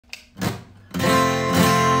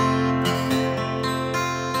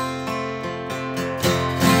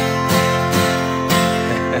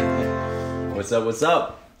What's up? What's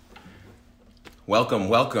up? Welcome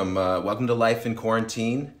to Life in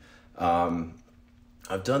Quarantine.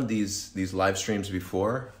 I've done these live streams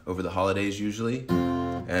before over the holidays usually,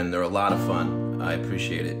 and they're a lot of fun. I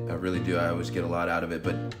appreciate it. I really do. I always get a lot out of it,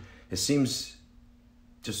 but it seems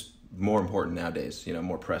just more important nowadays,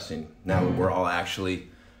 more pressing. Now we're all actually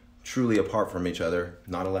truly apart from each other,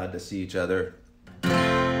 not allowed to see each other. But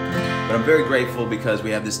I'm very grateful because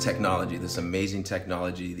we have this technology, this amazing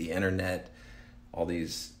technology, the internet, all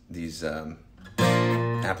these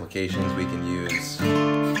applications we can use.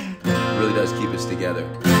 It really does keep us together.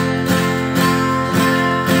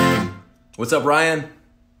 What's up, Ryan?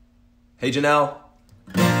 Hey, Janelle.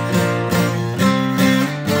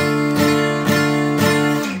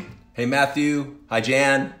 Hey, Matthew. Hi,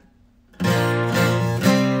 Jan.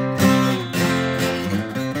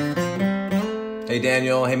 Hey,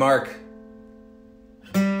 Daniel. Hey, Mark.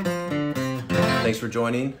 Thanks for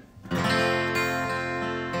joining.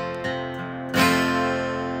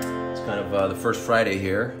 It's kind of the first Friday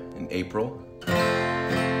here in April.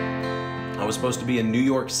 I was supposed to be in New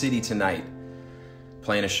York City tonight,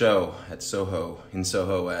 playing a show at in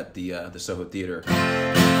Soho at the Soho Theater.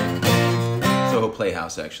 Soho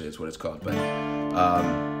Playhouse, actually, is what it's called. But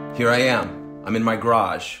here I am. I'm in my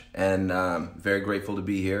garage, and very grateful to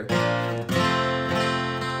be here.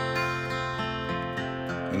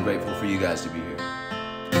 And grateful for you guys to be here.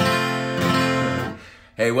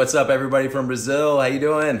 Hey, what's up, everybody from Brazil? How you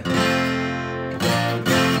doing?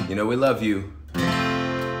 We love you. All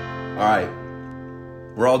right.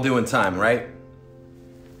 We're all doing time, right?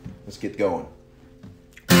 Let's get going.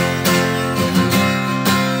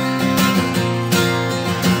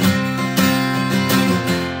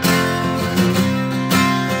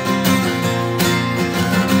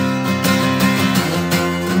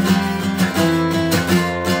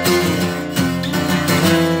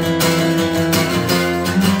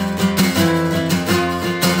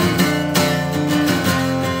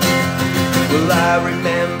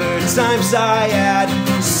 Times I had,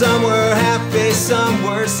 some were happy, some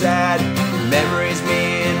were sad. Memories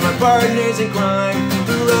me and my partners in crime,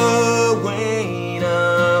 throwing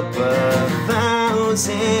up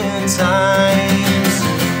 1,000 times.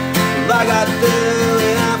 Well, I got through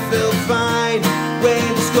and I feel fine.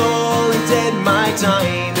 When the skull and dead my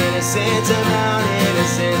time. Innocent, I'm out,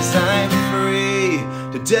 innocence, I'm free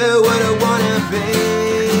to do what I wanna be.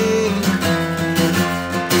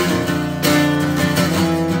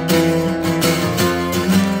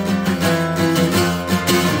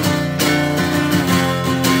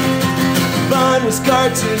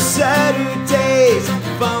 Cartoon Saturdays,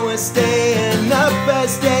 fun was staying up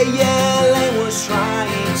as day, yeah, Lane was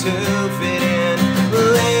trying to fit in.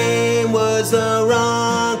 Lane was the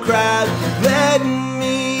wrong crowd, letting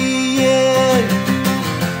me in.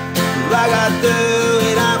 I got through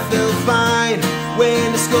it, I feel fine.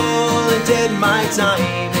 When the school and did my time.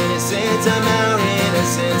 Innocent, I'm out,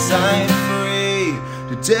 innocence, I'm free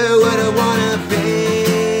to do what I wanna be.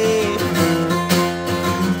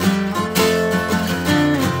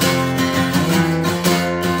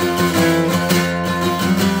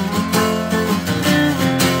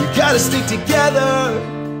 Gotta stick together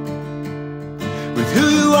with who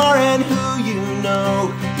you are and who you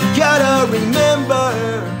know. You gotta remember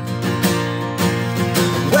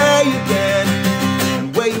where you've been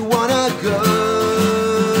and where you wanna go.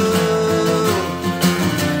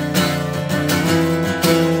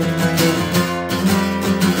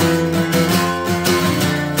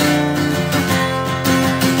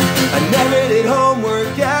 I never did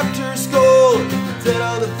homework after school, did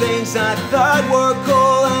all the things I thought were cool.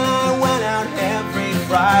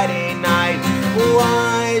 Friday night,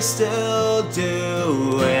 I still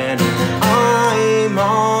do, and I'm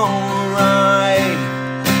alright.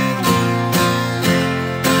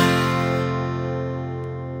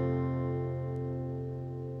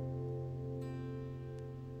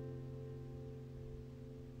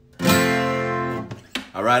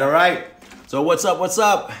 All right. So what's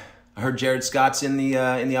up? I heard Jared Scott's in the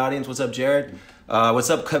audience. What's up, Jared? What's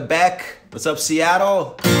up, Quebec? What's up,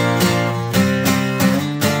 Seattle?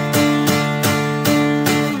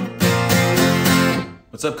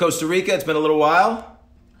 What's up, Costa Rica? It's been a little while.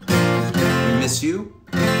 We miss you.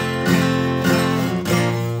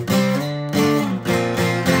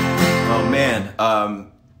 Oh man,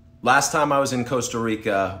 last time I was in Costa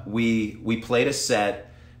Rica, we played a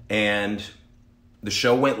set and the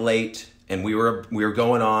show went late and we were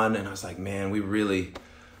going on, and I was like, man, we really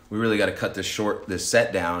got to cut this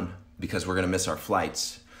set down because we're gonna miss our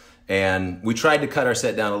flights. And we tried to cut our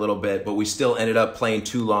set down a little bit, but we still ended up playing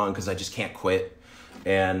too long because I just can't quit.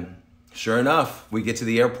 And sure enough, we get to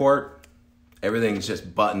the airport everything's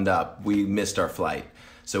just buttoned up. We missed our flight.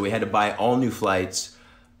 So we had to buy all new flights,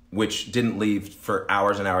 which didn't leave for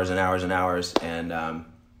hours and hours and hours and hours. And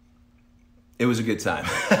it was a good time.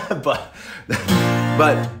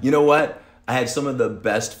 but you know what? I had some of the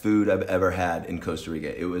best food I've ever had in Costa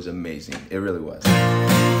Rica. It was amazing. It really was.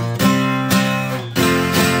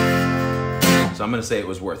 So I'm going to say it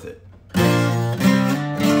was worth it.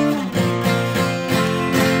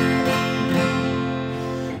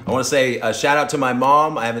 I want to say a shout out to my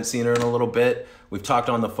mom. I haven't seen her in a little bit. We've talked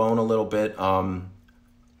on the phone a little bit.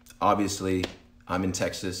 Obviously, I'm in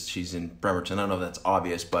Texas. She's in Bremerton. I don't know if that's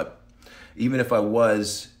obvious, but even if I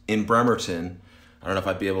was in Bremerton, I don't know if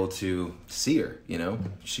I'd be able to see her. You know,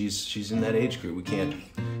 she's in that age group. We can't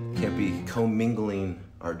be commingling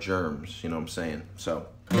our germs. You know what I'm saying? So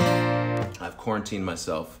I've quarantined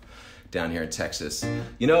myself down here in Texas.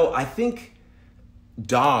 You know, I think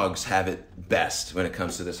dogs have it best when it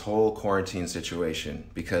comes to this whole quarantine situation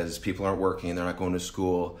because people aren't working, they're not going to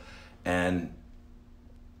school, and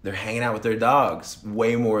they're hanging out with their dogs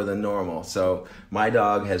way more than normal. So my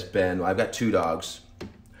dog has been, I've got 2 dogs,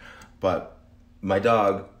 but my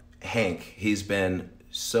dog, Hank, he's been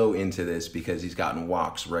so into this because he's gotten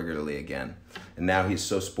walks regularly again. And now he's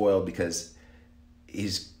so spoiled because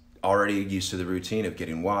he's already used to the routine of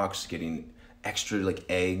getting walks, getting extra like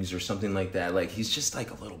eggs or something like that. Like he's just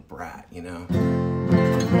like a little brat, you know.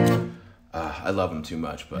 I love him too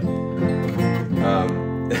much, but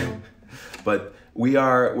but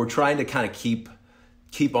we're trying to kind of keep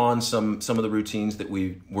on some of the routines that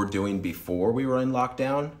we were doing before we were in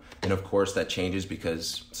lockdown. And of course that changes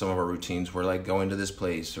because some of our routines were like going to this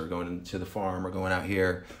place or going to the farm or going out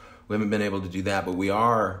here. We haven't been able to do that, but we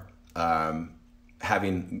are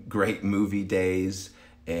having great movie days.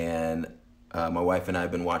 And my wife and I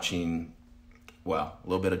have been watching, well, a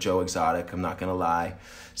little bit of Joe Exotic, I'm not going to lie.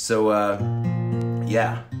 So,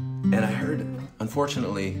 yeah. And I heard,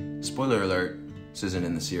 unfortunately, spoiler alert, this isn't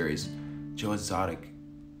in the series, Joe Exotic,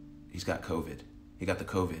 he's got COVID. He got the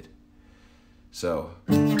COVID. So,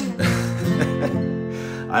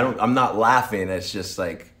 I'm not laughing. It's just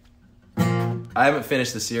like, I haven't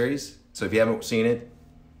finished the series. So if you haven't seen it,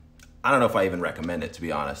 I don't know if I even recommend it, to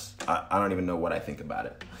be honest. I don't even know what I think about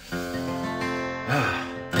it.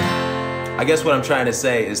 I guess what I'm trying to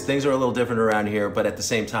say is things are a little different around here, but at the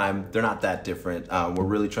same time, they're not that different. We're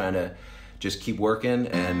really trying to just keep working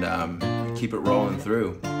and keep it rolling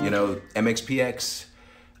through. You know, MxPx,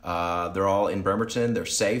 they're all in Bremerton. They're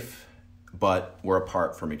safe, but we're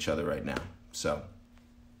apart from each other right now. So,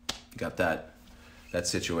 got that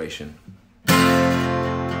situation.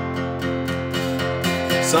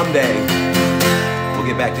 Someday, we'll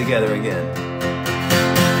get back together again.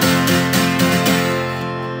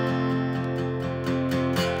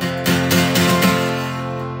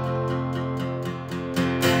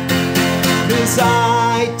 Cause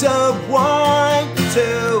I don't want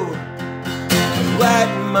to let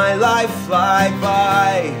my life fly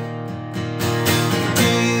by. Do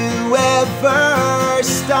you ever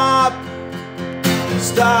stop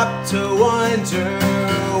to wonder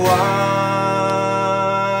why?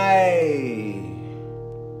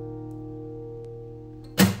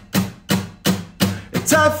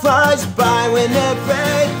 Time flies by when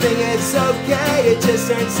everything is okay. It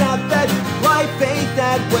just turns out that life ain't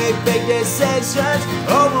that way. Big decisions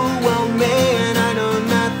overwhelm me, and I know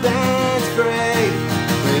nothing's free.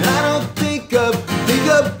 But I don't think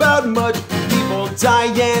about much. People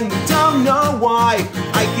dying, we don't know why.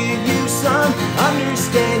 I could use some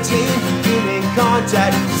understanding, human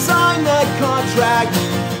contact. Sign that contract.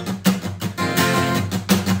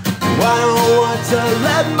 I don't want to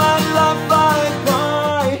let my life fly by.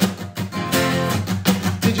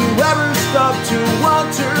 Did you ever stop to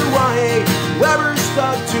wonder why? Ever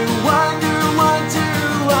stop to wonder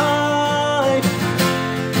why?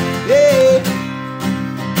 Yeah.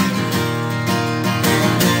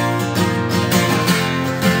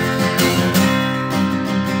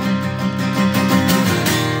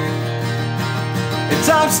 And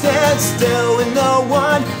time stands still and no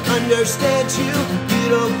one understands you. You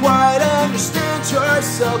don't quite understand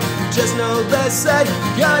yourself. Just know this, that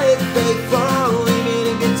got it faithfully.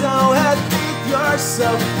 Meaning you don't have faith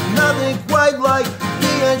yourself. Nothing quite like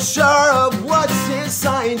being sure of what's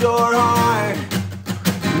inside your heart.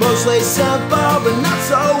 Mostly simple, but not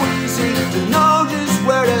so easy to know just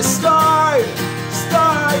where to start.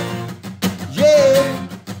 Yeah.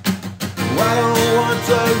 I don't want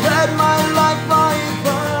to let my life fly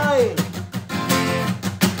by.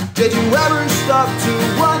 Did you ever stop to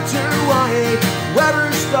wonder why?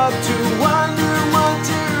 Ever stop to wonder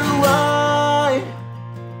why?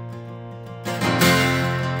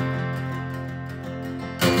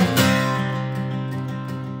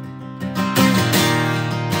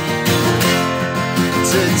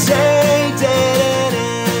 Today didn't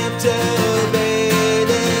have to be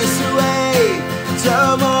this way.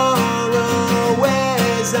 Tomorrow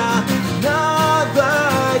is another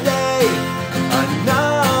day,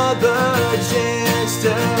 another chance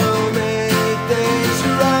to make things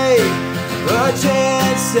right, a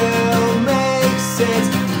chance to make sense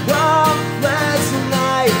of last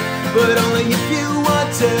night. But only if you want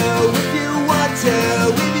to, if you want to,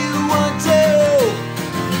 if you want to,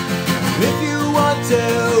 if you want to,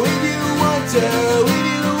 if you want to, if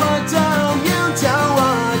you want to, you don't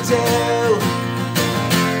want to,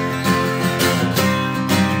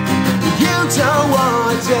 you don't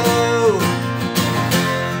want to.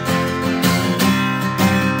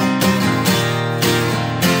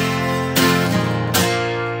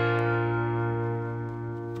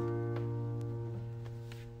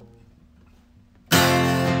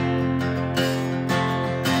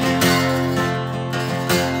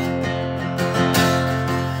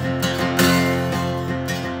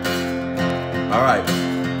 All right.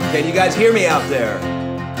 Can you guys hear me out there?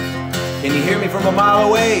 Can you hear me from a mile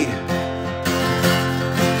away?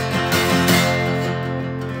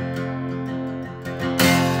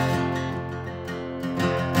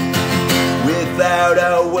 Without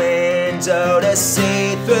a window to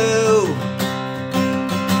see through,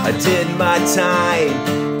 I did my time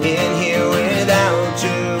in here without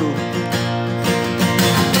you.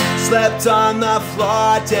 Slept on the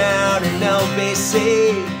floor down in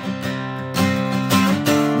LBC.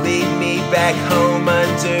 Lead me back home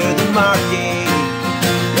under the marquee.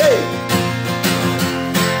 Hey!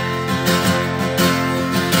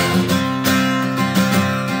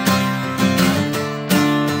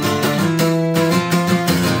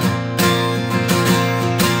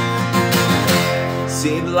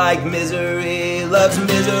 Seems like misery loves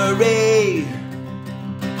misery.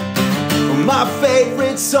 My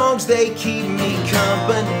favorite songs, they keep me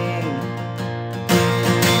company.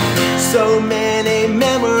 So many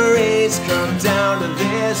memories come down to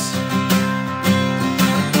this.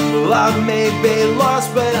 Well, I may be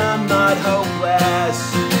lost, but I'm not hopeless.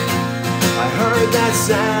 I heard that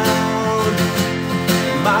sound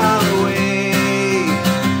a mile away.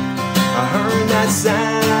 I heard that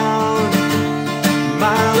sound a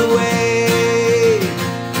mile away.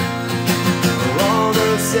 All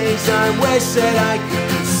those things I wish that I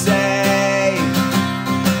could say.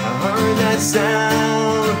 I heard that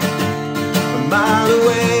sound a mile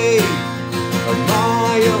away, a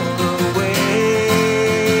mile away.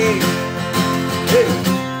 Hey.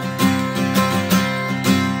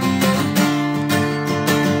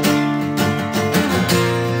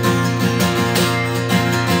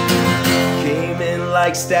 Came in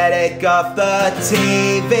like static off the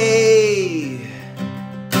TV.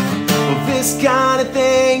 Well, this kind of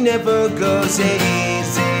thing never goes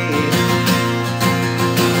easy.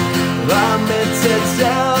 I meant to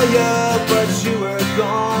tell you, but you were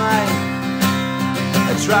gone.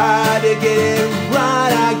 I tried to get it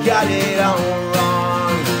right, I got it all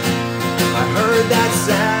wrong. I heard that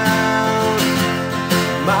sound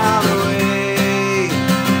a mile away.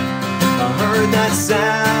 I heard that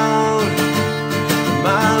sound a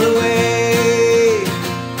mile away.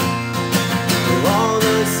 All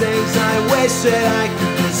those things I wish that I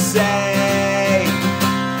could say.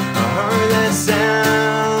 I heard that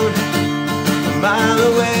sound a mile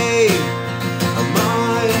away, a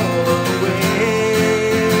mile away.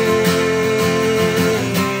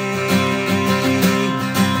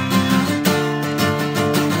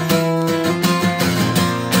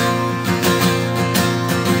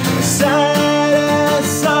 I sat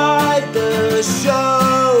inside the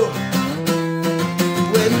show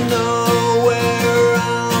with nowhere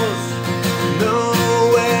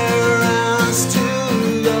else to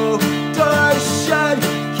go. Door shut,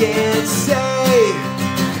 can't say.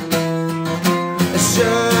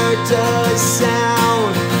 Sure does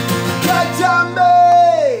sound good to me.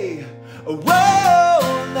 Whoa,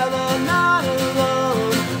 never not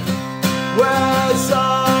alone. Where's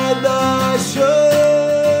all the show?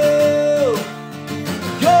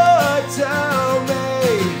 Good to me.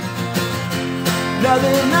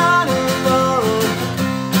 Never not alone.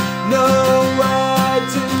 Nowhere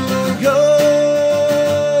to go.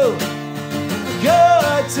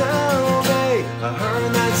 Good to me. I heard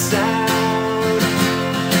that sound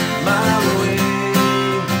mile away.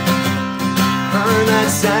 Heard that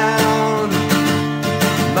sound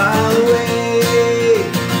mile away.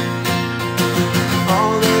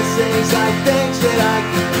 All the things I think that I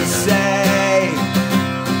could say.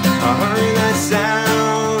 I heard that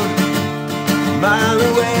sound mile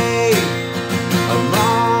away.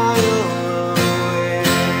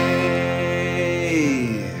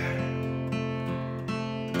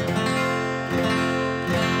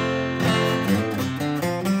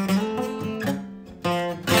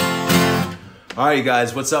 right, you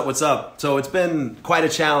guys, what's up? What's up? So it's been quite a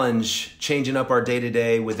challenge changing up our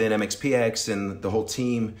day-to-day within MxPx and the whole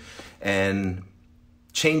team, and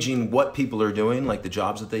changing what people are doing, like the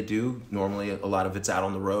jobs that they do. Normally, a lot of it's out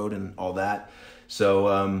on the road and all that.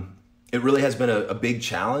 So it really has been a big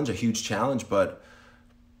challenge, a huge challenge. But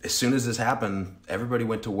as soon as this happened, everybody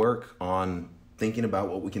went to work on thinking about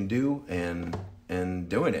what we can do and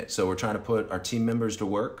doing it. So we're trying to put our team members to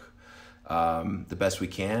work the best we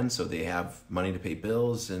can, so they have money to pay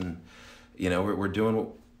bills, and we're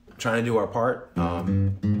trying to do our part. I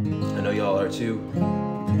know y'all are too.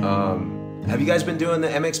 Have you guys been doing the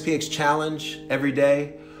MxPx challenge every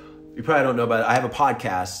day? You probably don't know about it. I have a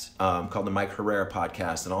podcast called the Mike Herrera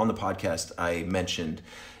podcast, and on the podcast I mentioned,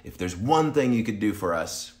 if there's one thing you could do for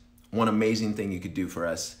us, one amazing thing you could do for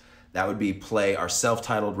us, that would be play our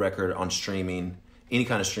self-titled record on streaming, any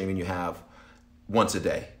kind of streaming you have, once a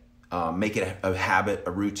day. Make it a habit,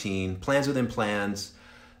 a routine, Plans Within Plans,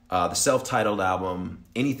 the self-titled album,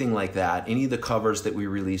 anything like that. Any of the covers that we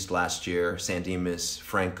released last year, San Dimas,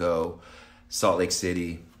 Franco, Salt Lake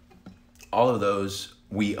City, all of those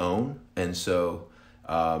we own. And so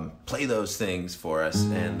play those things for us,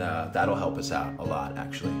 and that'll help us out a lot,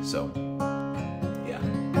 actually. So, yeah.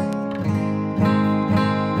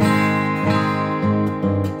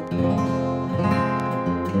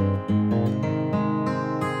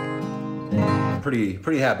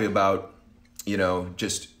 Pretty happy about,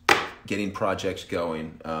 just getting projects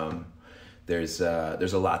going. There's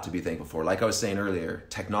a lot to be thankful for. Like I was saying earlier,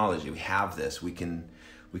 technology, we have this. We can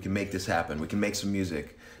make this happen. We can make some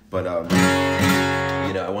music. But I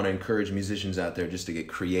want to encourage musicians out there just to get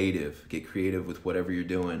creative with whatever you're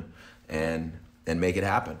doing, and make it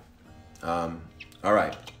happen. All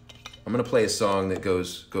right, I'm gonna play a song that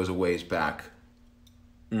goes a ways back.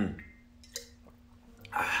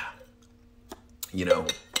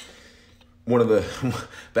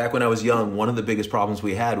 Back when I was young, one of the biggest problems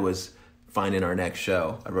we had was finding our next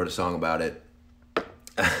show. I wrote a song about it.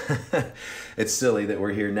 It's silly that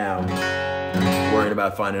we're here now worrying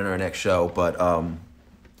about finding our next show, but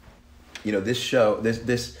this show,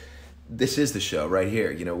 this is the show right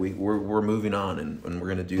here. We're moving on, and we're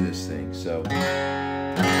gonna do this thing. So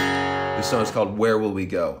this song is called "Where Will We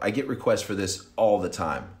Go?" I get requests for this all the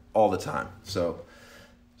time. So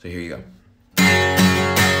here you go.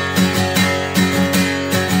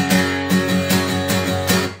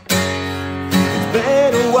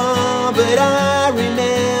 Been a while, but I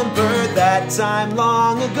remember that time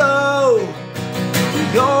long ago.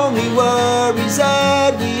 The only worries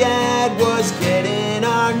that we had was getting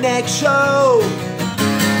our next show.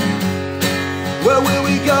 Where will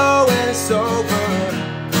we go when it's over?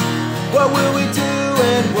 What will we do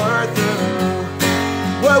when we're through?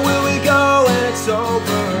 Where will we go when it's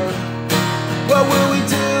over? What will we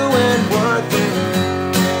do when we're through?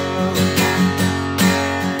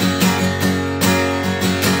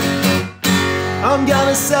 I'm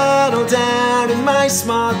gonna settle down in my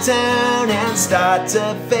small town and start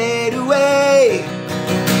to fade away.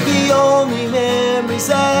 The only memories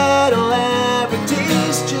that I'll ever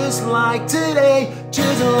taste, just like today,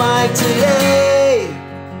 just like today,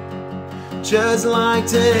 just like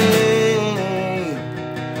today,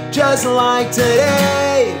 just like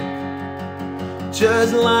today,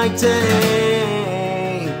 just like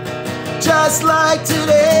today, just like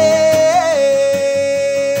today.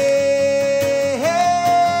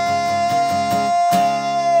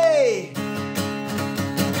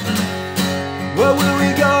 Where will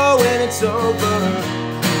we go when it's over?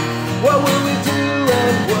 What will we do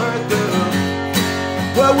when we're through?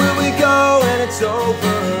 Where will we go when it's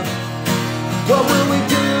over? What will we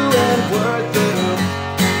do when we're through?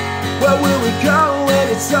 Where will we go when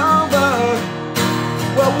it's over?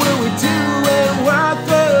 What will we do when we're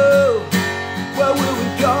through? Where will we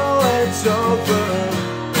go when it's over?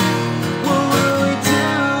 What will we do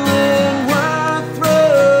when we're through?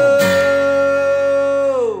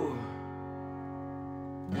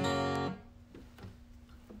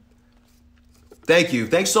 Thank you.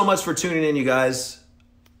 Thanks so much for tuning in, you guys.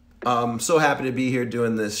 I'm so happy to be here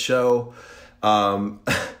doing this show.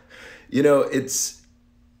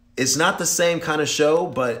 It's not the same kind of show,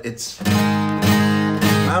 but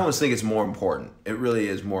I almost think it's more important. It really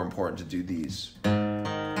is more important to do these.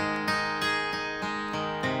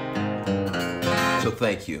 So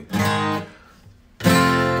thank you.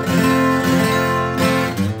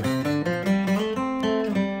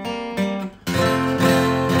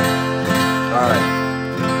 All right.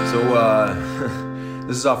 So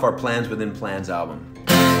this is off our Plans Within Plans album.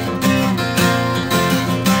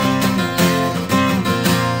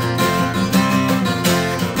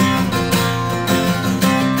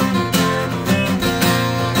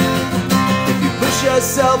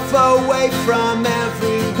 yourself away from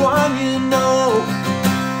everyone you know?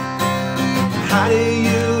 How do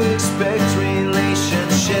you expect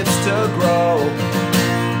relationships to grow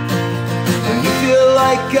when you feel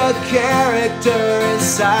like a character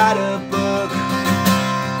inside a book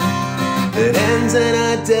that ends in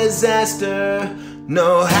a disaster?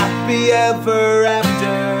 No happy ever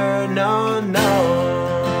after, no, no.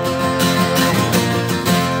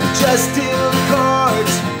 Just deal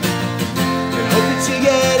cards and hope that you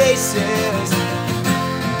get aces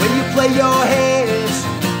when you play your hands,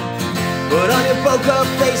 put on your poker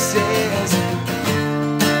faces.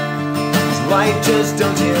 'Cause life just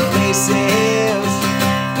don't deal aces.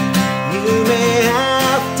 You may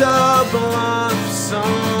have to bluff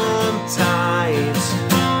sometimes.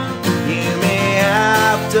 You may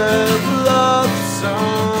have to bluff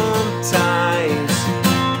sometimes.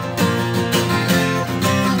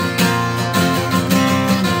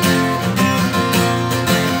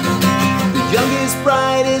 The youngest,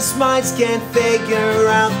 brightest minds can't figure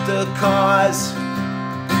out the cause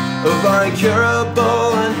of our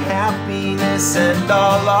incurable unhappiness and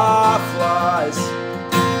all our flaws.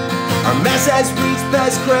 Our mess has reached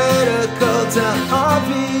past critical to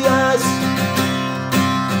obvious.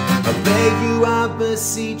 I beg you, I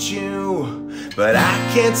beseech you, but I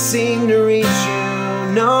can't seem to reach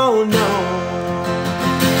you, no, no.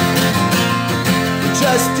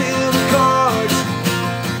 Just deal the cards,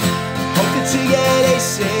 hope that you get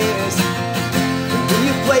aces. And when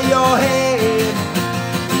you play your hand,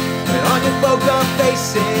 and on your poker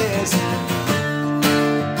faces,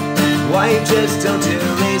 life just don't do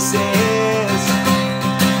aces.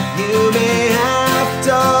 You may have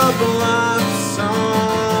to bluff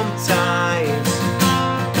sometimes.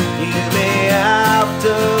 You may have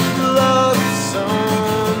to bluff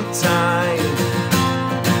sometimes.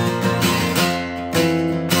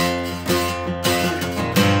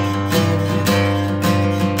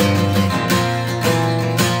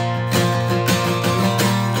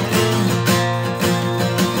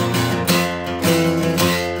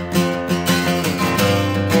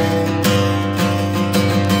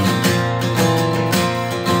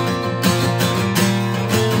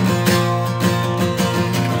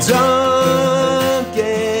 Don't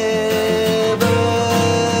give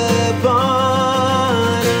up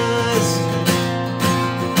on us.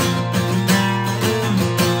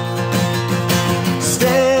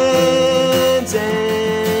 Stand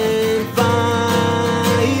and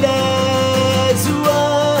fight as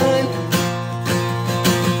one.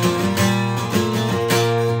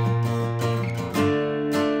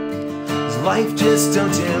 'Cause life just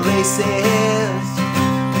don't do races.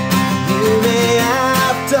 You may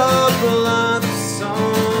have to bluff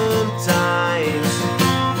sometimes.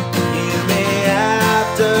 You may have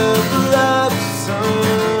to bluff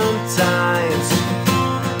sometimes.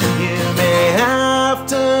 You may have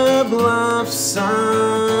to bluff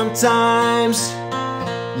sometimes.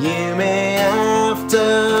 You may have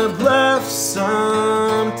to bluff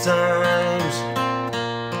sometimes.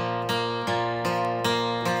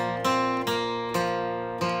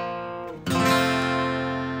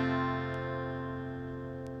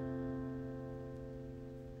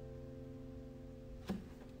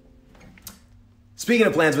 Speaking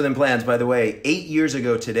of Plans Within Plans, by the way, 8 years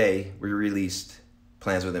ago today, we released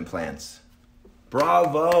Plans Within Plans.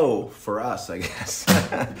 Bravo for us, I guess.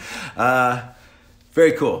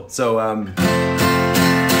 Very cool. So,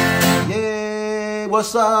 yay,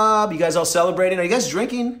 what's up? You guys all celebrating? Are you guys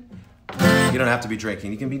drinking? You don't have to be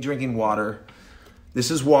drinking. You can be drinking water. This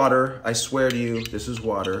is water. I swear to you, this is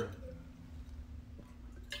water.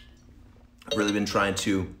 I've really been trying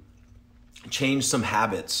to change some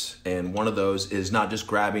habits, and one of those is not just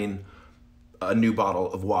grabbing a new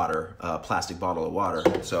bottle of water, a plastic bottle of water.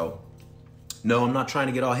 So, no, I'm not trying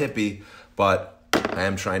to get all hippie, but I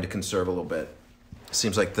am trying to conserve a little bit.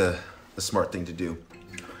 Seems like the smart thing to do.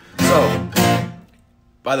 So,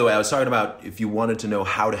 by the way, I was talking about if you wanted to know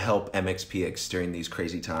how to help MxPx during these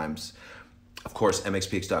crazy times, of course,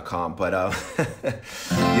 MxPx.com, but,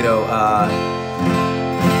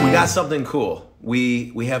 we got something cool.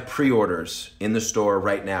 We have pre-orders in the store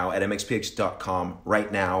right now at MxPx.com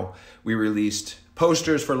right now. We released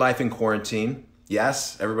posters for Life in Quarantine.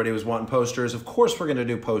 Yes, everybody was wanting posters. Of course we're going to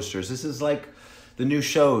do posters. This is like the new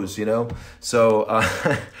shows, you know? So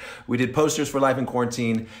we did posters for Life in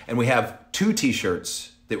Quarantine, and we have 2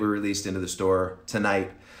 t-shirts that we released into the store tonight.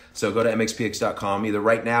 So go to MxPx.com either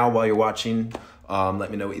right now while you're watching. Let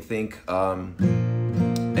me know what you think.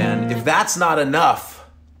 And if that's not enough,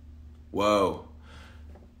 whoa.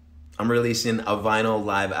 I'm releasing a vinyl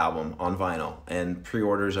live album on vinyl, and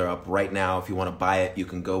pre-orders are up right now. If you want to buy it, you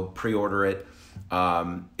can go pre-order it.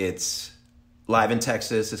 It's live in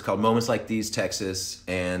Texas. It's called Moments Like These, Texas,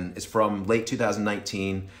 and it's from late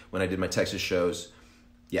 2019 when I did my Texas shows.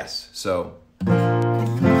 Yes, so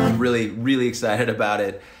I'm really, really excited about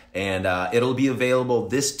it, and it'll be available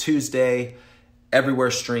this Tuesday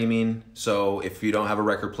everywhere streaming. So if you don't have a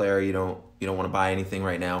record player, you don't want to buy anything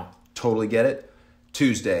right now, totally get it.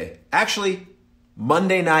 Tuesday, actually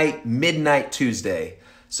Monday night, midnight Tuesday.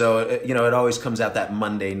 So it always comes out that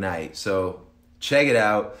Monday night. So check it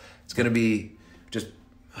out. It's gonna be just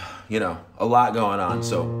a lot going on.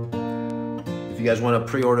 So if you guys want to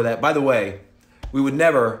pre-order that, by the way, we would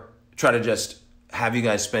never try to just have you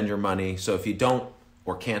guys spend your money. So if you don't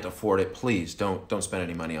or can't afford it, please don't spend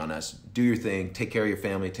any money on us. Do your thing, take care of your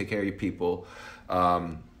family, take care of your people.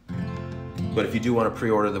 But if you do want to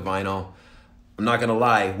pre-order the vinyl, I'm not gonna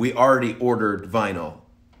lie, we already ordered vinyl.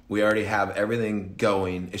 We already have everything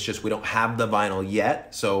going. It's just we don't have the vinyl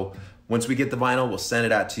yet. So once we get the vinyl, we'll send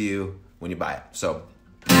it out to you when you buy it. So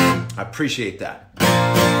I appreciate that.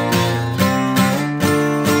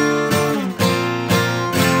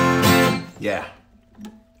 Yeah.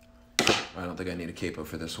 I don't think I need a capo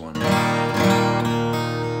for this one.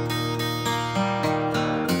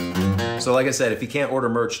 So like I said, if you can't order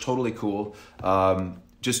merch, totally cool.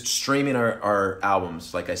 Just streaming our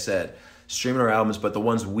albums, like I said, streaming our albums, but the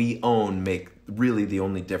ones we own make really the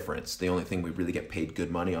only difference. The only thing we really get paid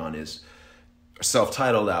good money on is our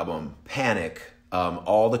self-titled album, Panic,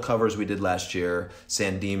 all the covers we did last year,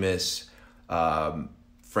 San Dimas,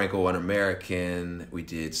 Franco Un-American, we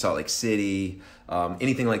did Salt Lake City,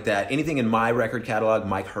 anything like that. Anything in my record catalog,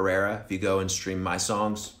 Mike Herrera, if you go and stream my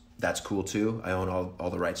songs, that's cool too. I own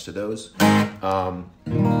all the rights to those.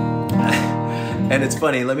 And it's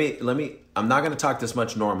funny, let me, I'm not gonna talk this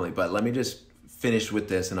much normally, but let me just finish with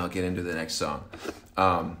this and I'll get into the next song.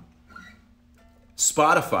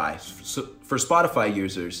 Spotify, so for Spotify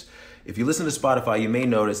users, if you listen to Spotify, you may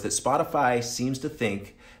notice that Spotify seems to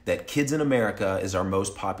think that Kids in America is our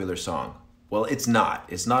most popular song. Well, it's not.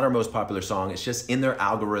 It's not our most popular song. It's just in their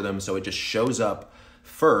algorithm, so it just shows up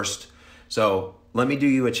first. So let me do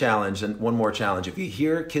you a challenge, and one more challenge. If you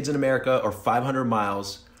hear Kids in America or 500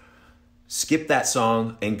 Miles, skip that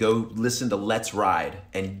song and go listen to Let's Ride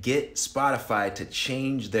and get Spotify to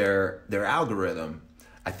change their algorithm.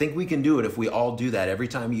 I think we can do it if we all do that. Every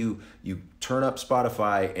time you turn up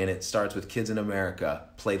Spotify and it starts with Kids in America,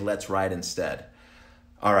 play Let's Ride instead.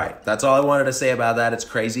 All right, that's all I wanted to say about that. It's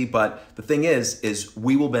crazy, but the thing is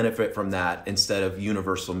we will benefit from that instead of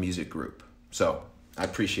Universal Music Group. So I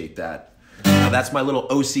appreciate that. Now that's my little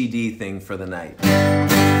OCD thing for the night.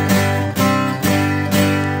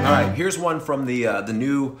 All right, here's one from the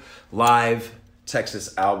new live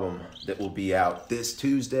Texas album that will be out this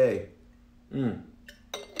Tuesday. And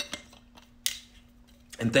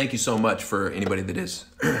thank you so much for anybody that is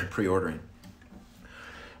pre-ordering.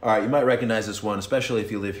 All right, you might recognize this one, especially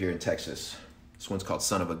if you live here in Texas. This one's called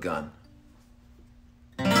Son of a Gun.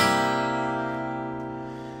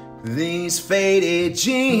 These faded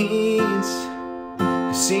jeans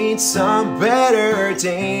have seen some better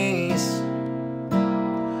days.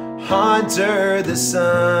 Under the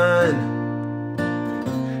sun,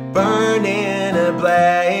 burning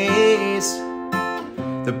ablaze.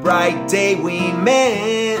 The bright day we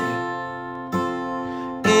met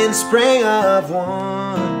in spring of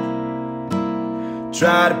 '1.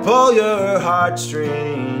 Try to pull your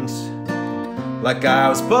heartstrings like I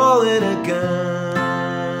was pulling a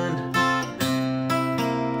gun.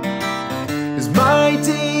 'Cause my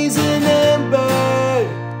days are numbered,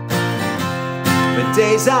 my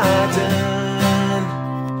days are done.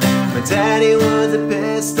 My daddy was a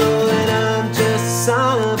pistol and I'm just a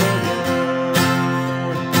son of a gun.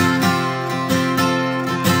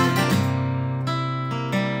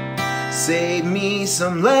 Save me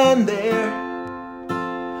some land there,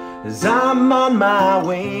 'cause I'm on my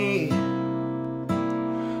way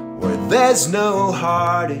where there's no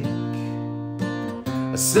heartache,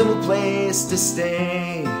 a simple place to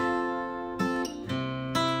stay.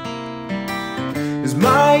 'Cause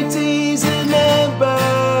my days are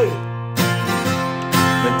numbered,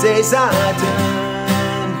 my days are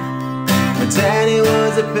done. My daddy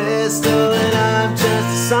was a pistol and I'm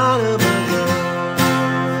just a son of a gun.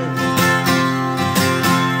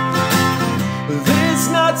 It's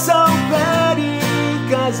not so petty,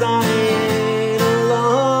 'cause I ain't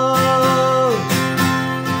alone.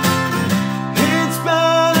 It's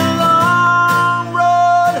been a long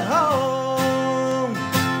road home.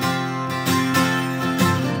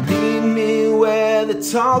 Meet me where the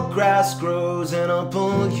tall grass grows and I'll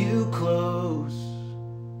pull you close.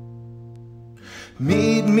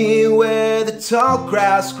 Meet me where the tall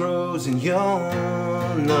grass grows and you'll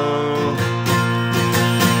know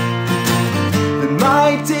that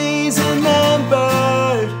my days are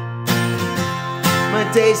numbered, my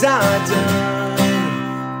days are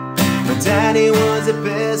done. My daddy was a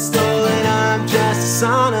pistol and I'm just a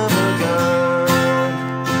son of a gun.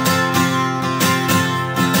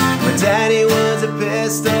 My daddy was a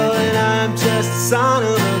pistol and I'm just a son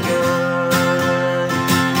of a gun.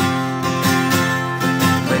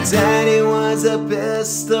 Daddy was a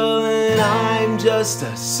pistol and I'm just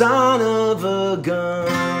a son of a gun.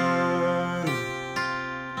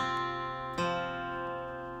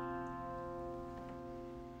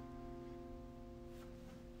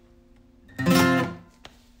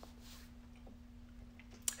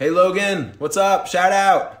 Hey Logan, what's up? Shout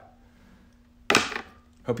out.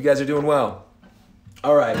 Hope you guys are doing well.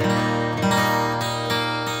 All right.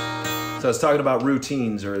 So I was talking about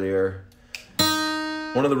routines earlier.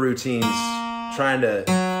 One of the routines, trying to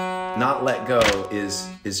not let go, is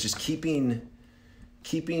just keeping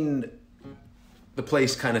the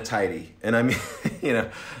place kind of tidy. And I mean, you know,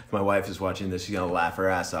 if my wife is watching this, she's gonna laugh her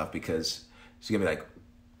ass off because she's gonna be like,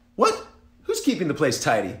 "What? Who's keeping the place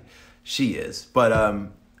tidy?" She is. But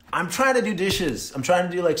I'm trying to do dishes. I'm trying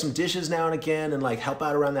to do like some dishes now and again, and like help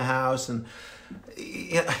out around the house, and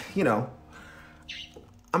you know.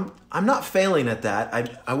 I'm not failing at that.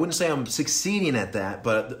 I wouldn't say I'm succeeding at that,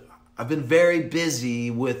 but I've been very busy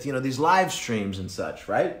with, you know, these live streams and such,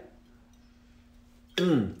 right?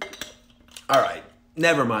 All right,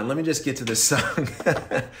 never mind. Let me just get to this song.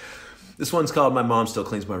 This one's called My Mom Still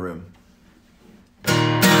Cleans My Room.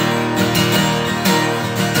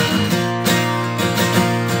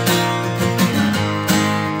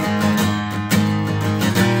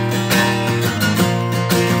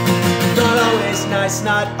 Nice,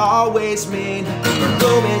 not always mean. My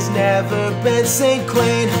room has never been seen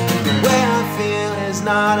clean. The way I feel is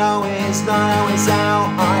not always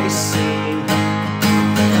how I seem.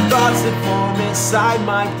 Thoughts that form inside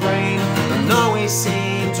my brain don't always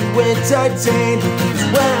seem to entertain. 'Cause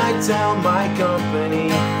when I tell my company,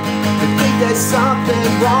 they think there's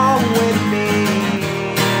something wrong with me.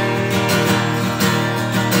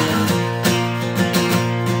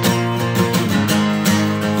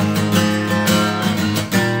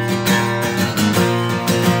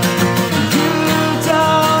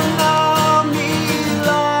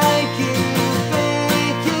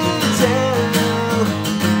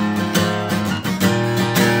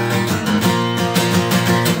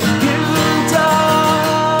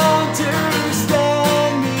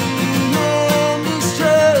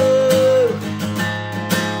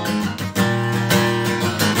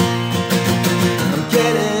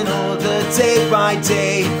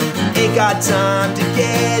 Day. Ain't got time to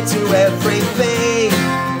get to everything.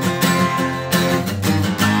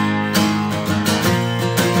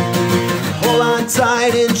 Hold on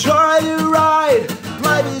tight, enjoy the ride.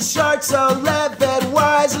 Life is short, so live it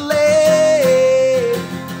wisely.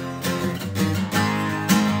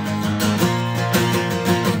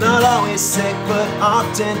 Not always sick, but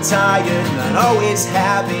often tired. Not always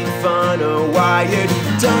having fun or wired.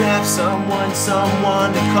 Don't have someone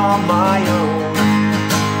to call my own.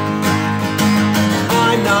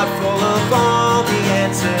 I'm not full of all the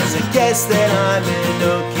answers. I guess that I'm an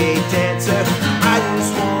okay dancer. I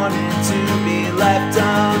just wanted to be left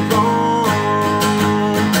alone.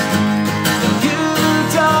 You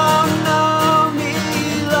don't know me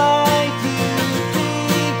like you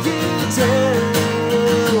think you do.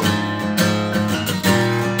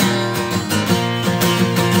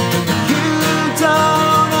 You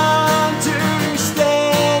don't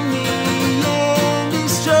understand me, and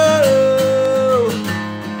it's true.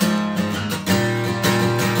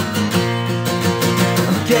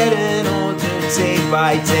 Getting older day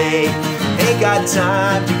by day. Ain't got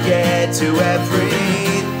time to get to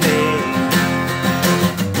everything.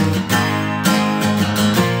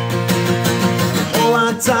 Hold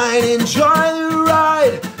on tight, enjoy the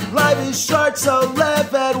ride. Life is short, so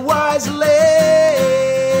live it wisely.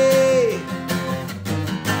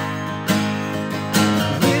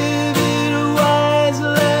 Live it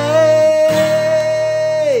wisely.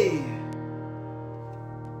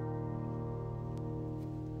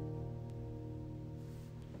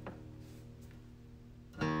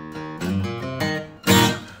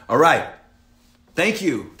 All right. Thank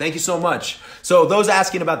you. Thank you so much. So those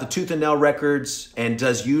asking about the Tooth and Nail records and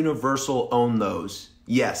does Universal own those?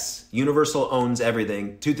 Yes, Universal owns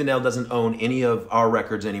everything. Tooth and Nail doesn't own any of our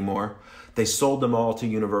records anymore. They sold them all to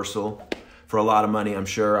Universal for a lot of money, I'm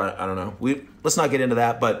sure. I don't know. Let's not get into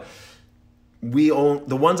that, but we own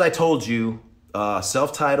the ones I told you,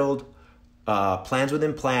 self-titled, Plans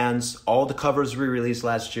Within Plans, all the covers we released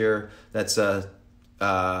last year. That's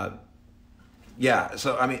yeah,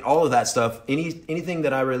 so I mean, all of that stuff. Anything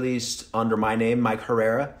that I released under my name, Mike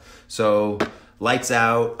Herrera. So Lights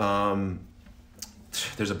Out.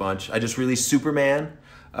 There's a bunch. I just released Superman.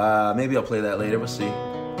 Maybe I'll play that later. We'll see.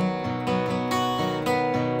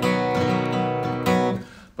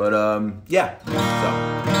 But yeah.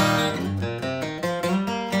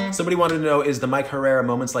 So somebody wanted to know, is the Mike Herrera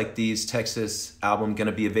Moments Like These Texas album going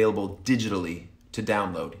to be available digitally to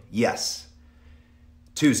download? Yes.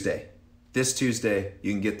 Tuesday. This Tuesday,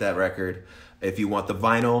 you can get that record. If you want the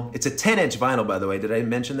vinyl, it's a 10-inch vinyl, by the way. Did I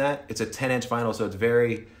mention that? It's a 10-inch vinyl, so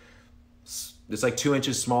it's like 2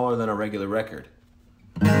 inches smaller than a regular record.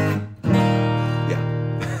 Yeah.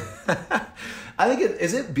 I think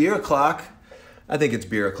is it Beer O'Clock? I think it's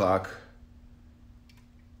Beer O'Clock.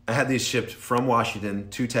 I had these shipped from Washington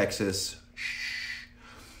to Texas.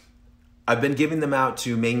 I've been giving them out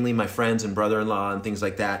to mainly my friends and brother-in-law and things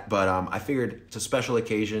like that, but I figured it's a special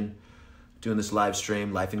occasion, doing this live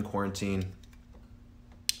stream, Life in Quarantine.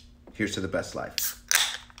 Here's to the best life.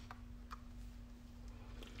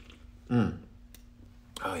 Oh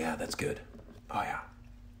yeah, that's good. Oh yeah.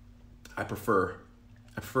 I prefer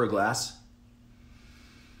a glass.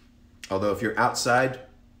 Although if you're outside,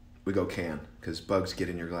 we go can, because bugs get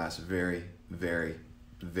in your glass very, very,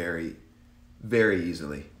 very, very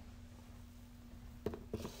easily.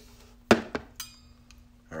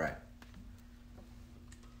 All right.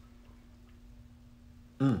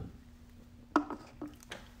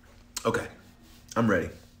 Okay, I'm ready.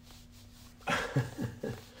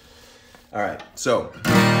 All right, so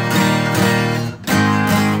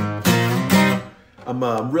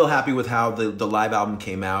I'm real happy with how the live album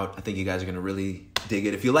came out. I think you guys are gonna really dig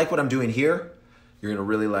it. If you like what I'm doing here, you're gonna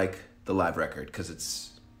really like the live record, because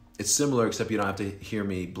it's similar, except you don't have to hear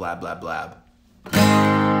me blab blab blab.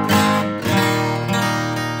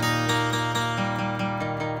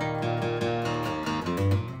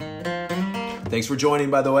 Thanks for joining,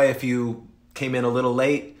 by the way. If you came in a little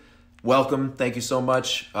late, welcome. Thank you so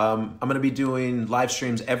much. I'm going to be doing live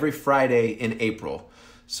streams every Friday in April.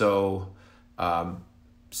 So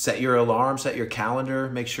set your alarm, set your calendar,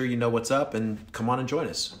 make sure you know what's up, and come on and join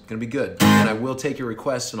us. It's going to be good. And I will take your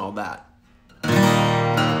requests and all that. All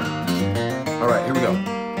right, here we go.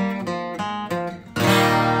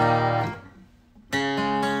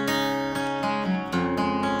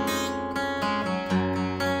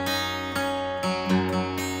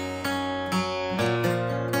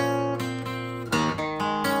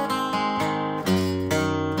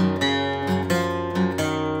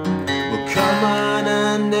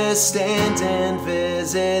 Stand and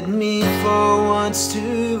visit me for once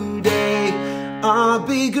today. I'll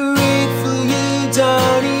be grateful you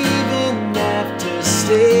don't even have to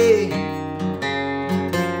stay.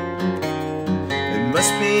 It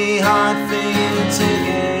must be hard for you to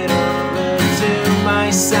get over to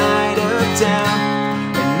my side of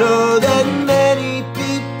town. I know that many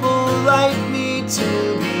people like me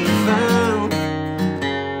to be found.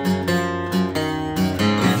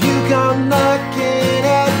 If you come knocking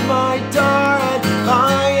at my door and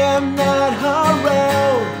I am not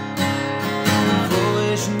around,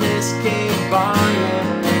 foolishness came by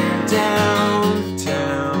and we're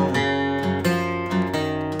downtown.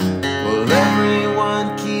 Well,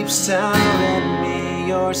 everyone keeps telling me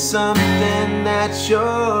you're something that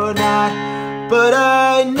you're not, but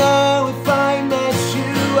I know if I met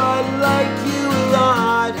you I'd like you a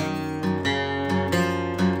lot.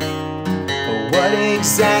 But what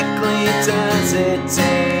exactly does it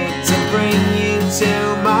take to bring you to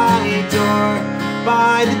my door?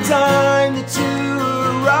 By the time that you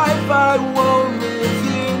arrive, I won't live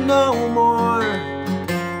here no more.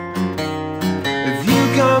 If you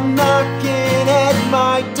come knocking at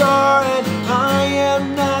my door and I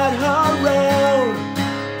am not around,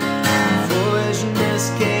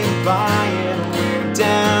 foolishness came by and we're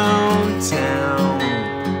downtown.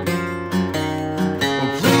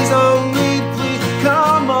 Well, please don't leave, please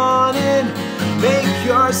come on in, make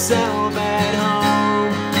yourself at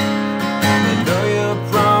home. I know you're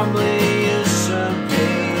probably used to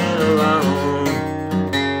being alone.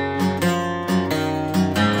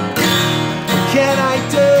 What can I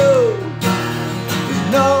do? There's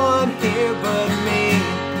no one here but me.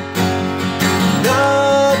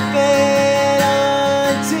 Nothing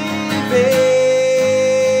on TV.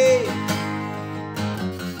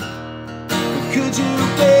 Could you,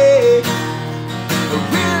 babe? I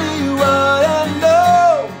really wanna know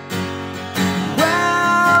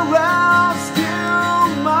where else you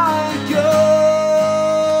might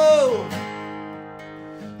go.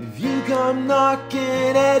 If you come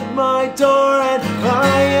knocking at my door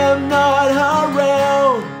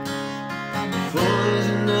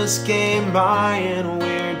just came by and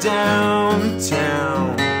we're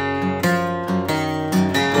downtown.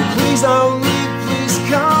 Oh, please don't leave, please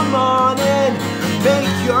come on in,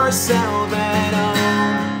 make yourself at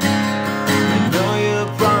home. I know you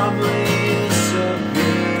probably used to be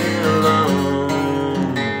alone.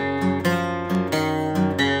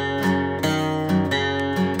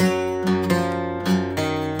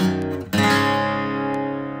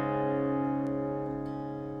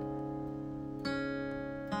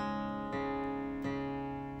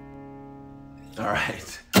 All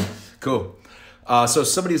right, cool. So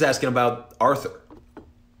somebody's asking about Arthur.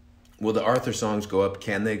 Will the Arthur songs go up?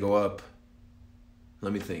 Can they go up?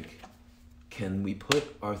 Let me think. Can we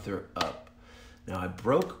put Arthur up? Now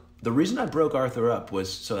the reason I broke Arthur up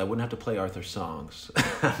was so I wouldn't have to play Arthur songs.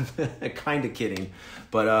 Kind of kidding.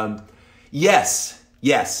 But yes.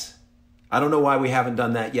 I don't know why we haven't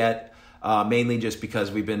done that yet. Mainly just because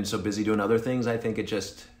we've been so busy doing other things. I think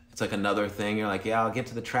it's like another thing. You're like, yeah, I'll get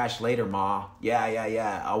to the trash later, Ma.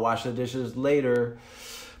 Yeah. I'll wash the dishes later.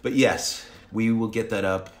 But yes, we will get that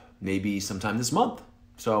up maybe sometime this month.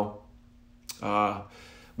 So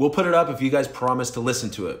we'll put it up if you guys promise to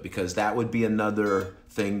listen to it, because that would be another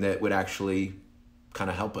thing that would actually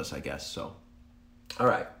kind of help us, I guess. So, all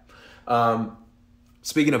right.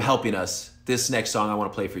 Speaking of helping us, this next song I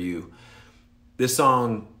want to play for you. This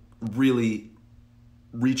song really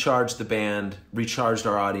recharged the band, recharged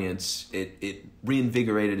our audience. It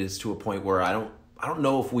reinvigorated us to a point where I don't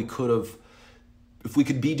know if we could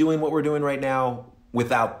be doing what we're doing right now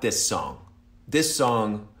without this song. This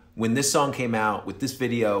song, when this song came out with this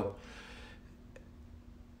video,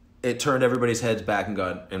 it turned everybody's heads back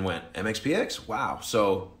and went, MxPx? Wow.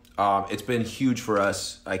 So it's been huge for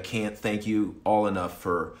us. I can't thank you all enough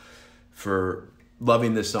for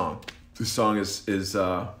loving this song. This song is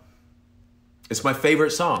it's my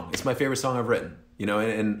favorite song. It's my favorite song I've written, you know,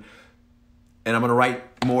 and I'm going to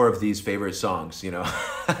write more of these favorite songs, you know.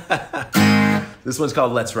 This one's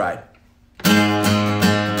called Let's Ride.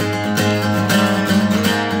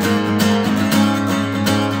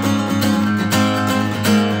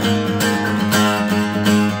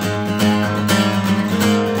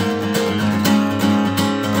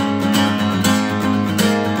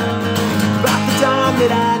 About the time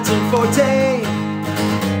that I turned 14,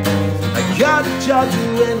 I got a job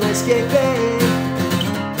doing landscaping.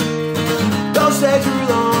 Those days were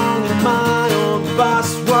long and my old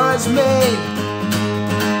boss was me.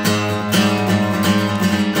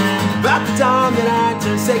 About the time that I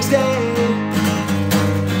turned 16,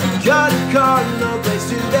 I got a car and no place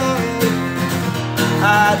to be.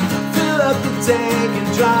 I'd fill up the tank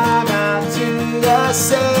and drive out to the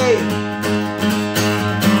sea.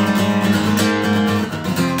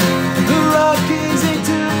 The Rockies ain't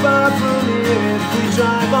too far from here if we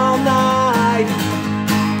drive all night.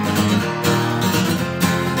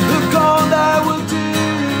 The cold air will do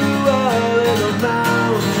you well in the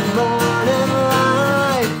mountain morning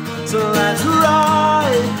light. So let's ride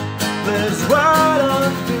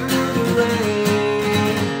on through the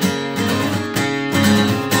rain.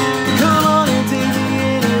 Come on and take me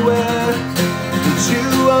anywhere that you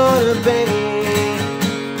wanna be.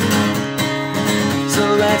 So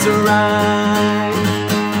let's ride.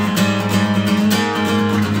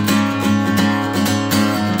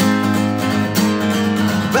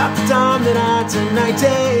 About the time that I turned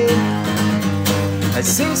 19, I'd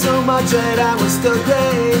seen so much that I was still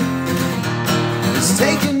great. It's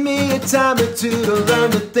taken me a time or two to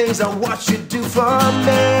learn the things I watched you do for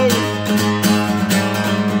me.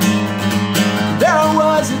 There I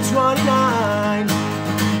was at 29,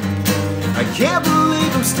 I can't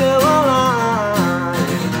believe I'm still alive.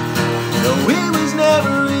 No, it was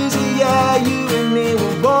never easy, yeah, you and me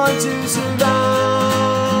were born to survive.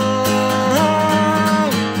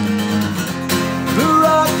 The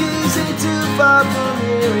Rockies ain't too far from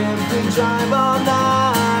here if we drive all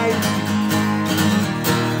night.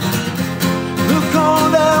 The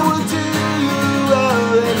cold air will do you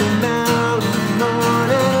well in the mountain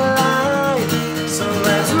morning light. So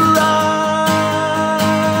let's ride.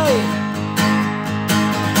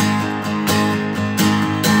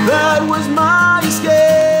 That was my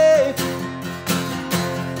escape.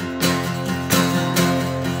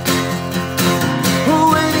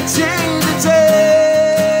 When it changed the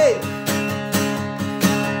tape,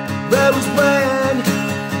 that was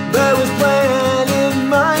playing in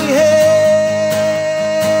my head.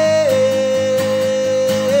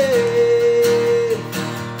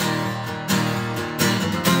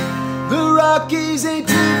 The Rockies ain't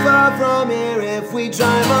too far from here if we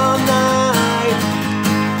drive all night.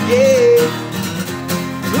 Yeah,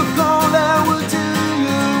 the cold air will do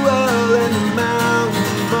you well in the mountain.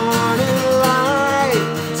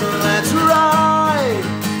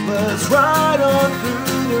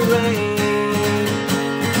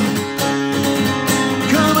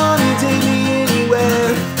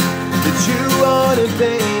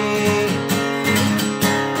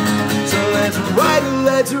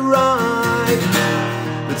 arrive.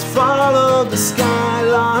 Let's follow the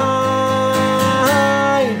skyline,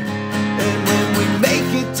 and when we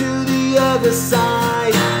make it to the other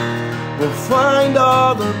side, we'll find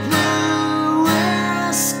all the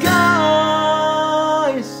bluest skies.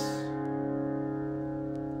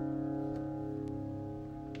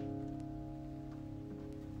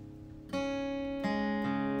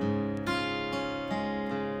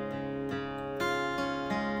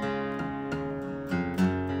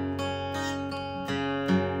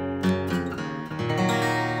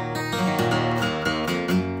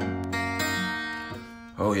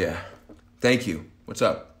 Oh yeah. Thank you. What's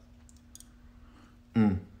up?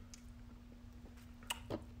 You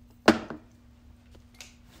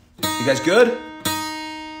guys good?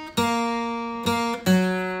 I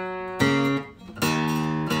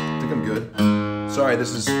think I'm good. Sorry,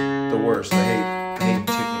 this is the worst.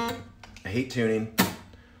 I hate tuning,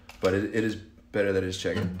 but it is better that it is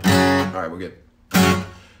checking. All right, we're good.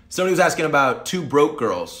 Somebody was asking about Two Broke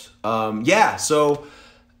Girls. Yeah, so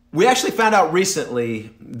we actually found out recently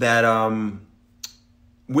that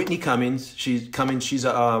Whitney Cummings, she's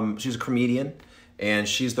a comedian, and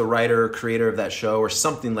she's the writer, creator of that show, or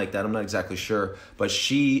something like that. I'm not exactly sure, but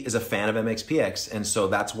she is a fan of MxPx, and so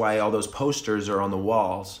that's why all those posters are on the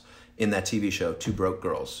walls in that TV show, Two Broke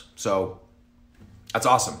Girls. So that's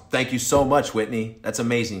awesome. Thank you so much, Whitney. That's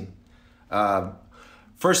amazing.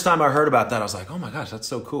 First time I heard about that, I was like, oh my gosh, that's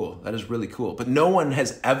so cool. That is really cool. But no one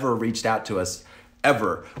has ever reached out to us,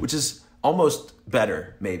 ever, which is almost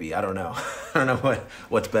better, maybe. I don't know. I don't know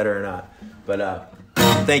what's better or not. But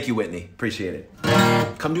thank you, Whitney. Appreciate it.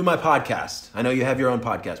 Come do my podcast. I know you have your own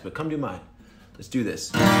podcast, but come do mine. Let's do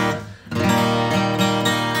this.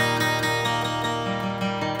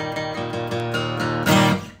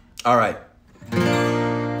 All right.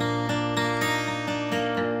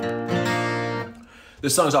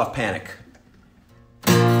 This song's off Panic.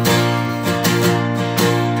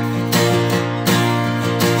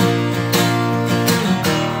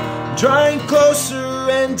 Drawing closer,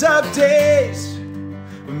 end of days,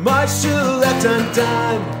 much still left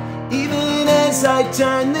undone. Even as I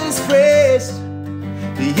turn this phrase,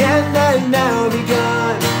 the end had now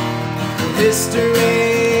begun. History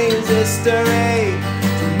is history,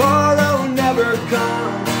 tomorrow never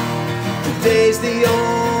comes. Today's the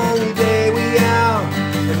only day we have,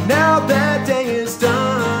 and now that day is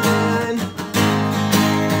done.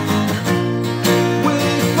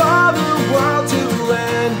 Wait for the world to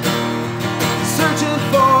end, searching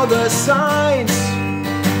for the signs,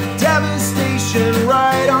 devastation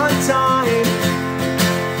right on time.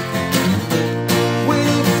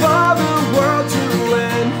 Waiting for the world to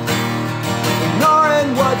end, ignoring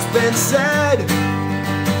what's been said,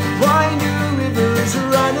 blind to rivers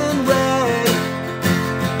running red.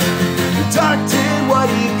 The dark did what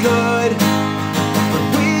he could, but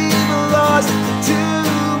we've lost too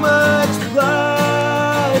much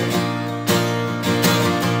blood.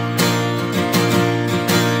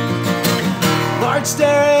 Large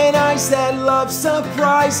staring eyes that love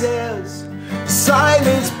surprises,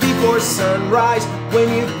 silence before sunrise. When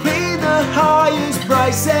you pay the highest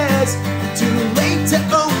prices, too late to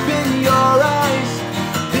open your eyes.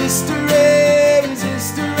 History is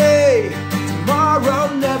history, tomorrow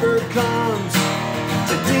never comes.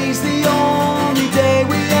 Today's the only day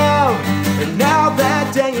we have, and now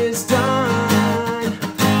that day is done.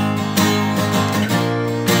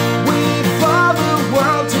 Wait for the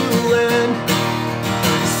world to end,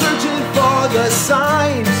 searching for the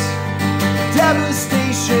signs,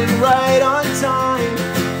 devastation right on time.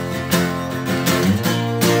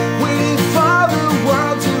 Waiting for the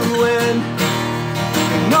world to end,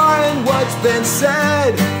 ignoring what's been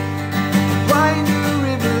said, blind to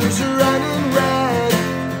rivers running red.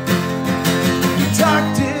 The dark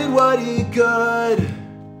did what he could,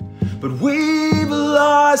 but we've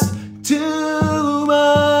lost too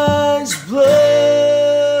much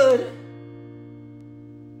blood.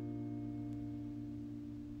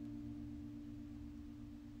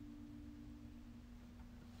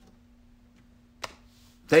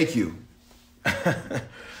 Thank you.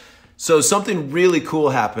 So something really cool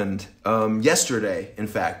happened yesterday, in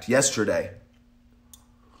fact, yesterday.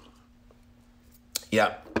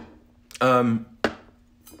 Yeah.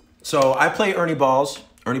 So I play Ernie Ball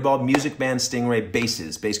Music Band Stingray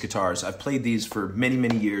basses, bass guitars. I've played these for many,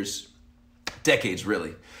 many years, decades,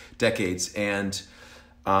 really, decades. And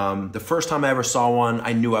the first time I ever saw one,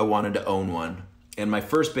 I knew I wanted to own one. And my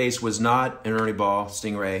first bass was not an Ernie Ball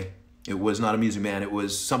Stingray. It was not a Music Band. It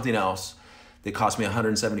was something else. They cost me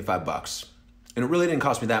 $175. And it really didn't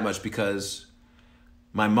cost me that much because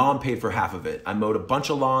my mom paid for half of it. I mowed a bunch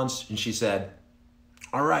of lawns, and she said,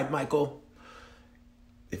 all right, Michael,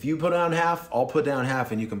 if you put down half, I'll put down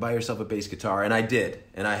half, and you can buy yourself a bass guitar. And I did.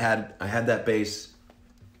 And I had that bass,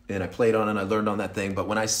 and I played on it, and I learned on that thing. But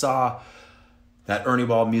when I saw that Ernie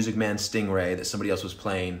Ball Music Man Stingray that somebody else was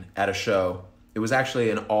playing at a show, it was actually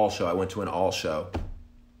an all show. I went to an all show.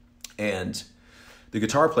 And the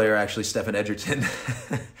guitar player, actually, Stephen Edgerton,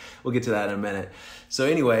 we'll get to that in a minute. So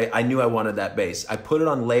anyway, I knew I wanted that bass. I put it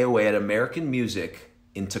on layaway at American Music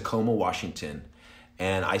in Tacoma, Washington,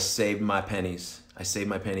 and I saved my pennies. I saved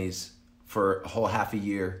my pennies for a whole half a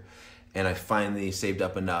year, and I finally saved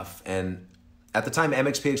up enough. And at the time,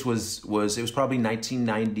 MxPx was probably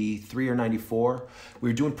 1993 or 94. We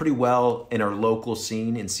were doing pretty well in our local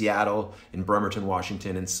scene in Seattle, in Bremerton,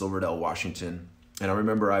 Washington, and Silverdale, Washington. And I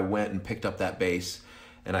remember I went and picked up that bass,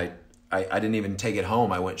 and I didn't even take it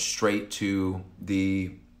home. I went straight to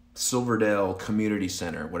the Silverdale Community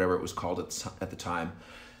Center, whatever it was called at the time.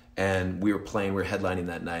 And we were headlining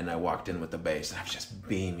that night, and I walked in with the bass, and I was just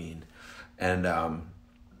beaming. And I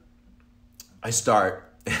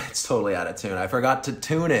start, it's totally out of tune. I forgot to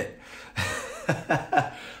tune it.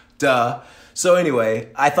 Duh. So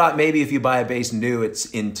anyway, I thought maybe if you buy a bass new, it's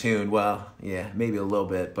in tune. Well, yeah, maybe a little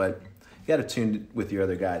bit, but you got to tune it with your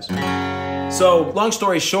other guys. So long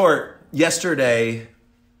story short, yesterday,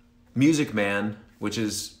 Music Man, which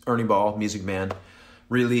is Ernie Ball, Music Man,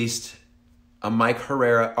 released a Mike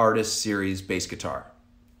Herrera Artist Series bass guitar.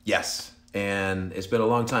 Yes, and it's been a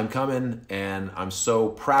long time coming, and I'm so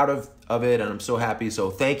proud of it, and I'm so happy.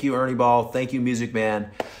 So thank you, Ernie Ball. Thank you, Music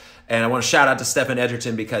Man. And I want to shout out to Stephen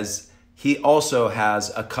Edgerton because he also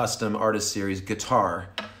has a custom Artist Series guitar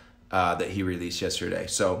that he released yesterday.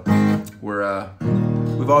 So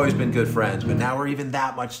we've always been good friends, but now we're even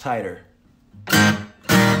that much tighter.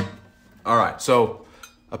 All right, so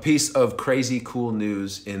a piece of crazy cool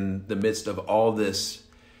news in the midst of all this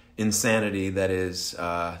insanity that is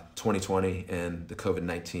 2020 and the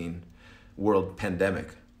COVID-19 world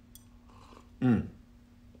pandemic. It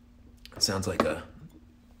sounds like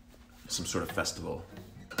some sort of festival.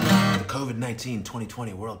 The COVID-19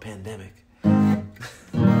 2020 world pandemic.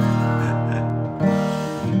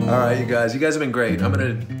 All right, you guys have been great.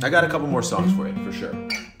 I got a couple more songs for you, for sure.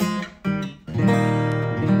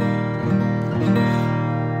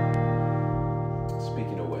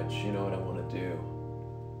 Speaking of which, you know what I want to do?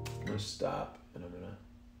 I'm going to stop, and I'm going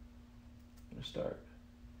to start.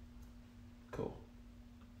 Cool.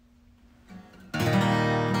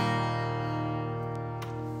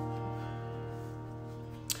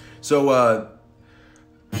 So,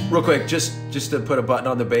 real quick, just to put a button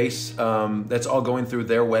on the bass, that's all going through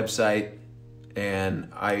their website, and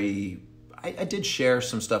I did share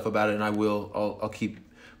some stuff about it, and I'll keep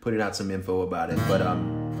putting out some info about it, but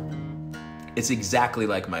it's exactly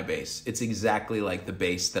like my bass. It's exactly like the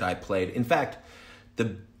bass that I played. In fact,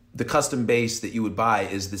 the custom bass that you would buy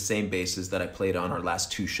is the same basses that I played on our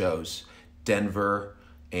last two shows, Denver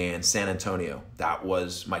and San Antonio. That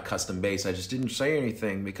was my custom bass. I just didn't say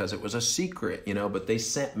anything because it was a secret, but they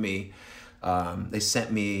sent me, this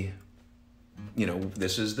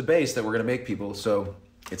is the bass that we're going to make, people. So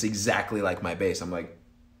it's exactly like my bass. I'm like,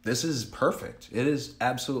 this is perfect. It is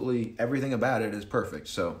absolutely, everything about it is perfect.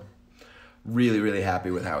 So really, really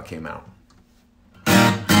happy with how it came out.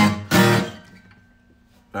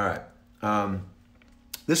 All right.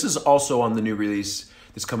 This is also on the new release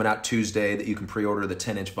that's coming out Tuesday that you can pre-order the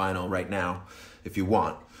 10-inch vinyl right now if you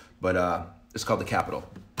want. But it's called The Capitol.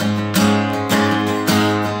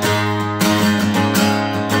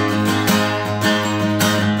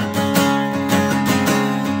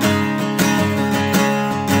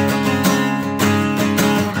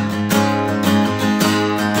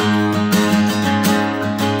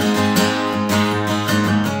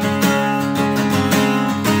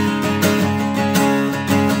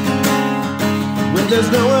 There's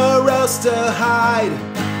nowhere else to hide,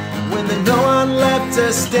 when there's no one left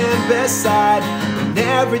to stand beside, when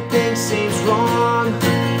everything seems wrong.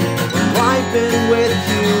 I've been with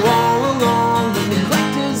you all along, when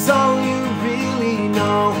neglect is all you really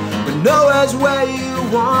know, when nowhere's where you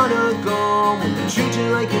wanna go, when they treat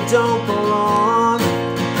you like you don't belong.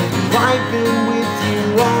 I've been with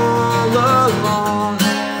you all along,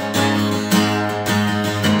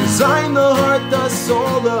 'cause I'm the heart, the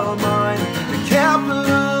soul, the mind,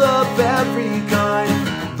 capital of every kind.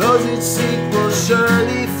 Those that seek will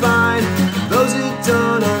surely find, those that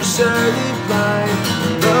don't are surely blind,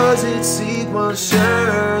 those that seek will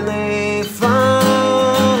surely find.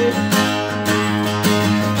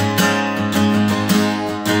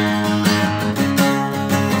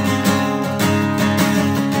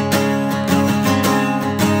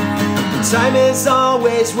 Time is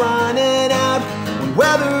always running out, when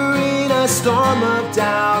storm of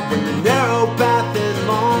doubt, when the narrow path is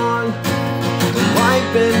long.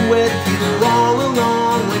 I've been with you all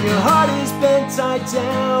along, when your heart has been tied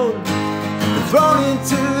down and thrown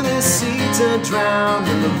into the sea to drown,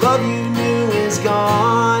 when the love you knew is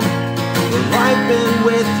gone. Well, I've been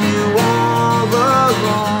with you all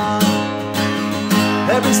along,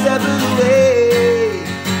 every step of the way,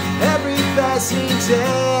 every passing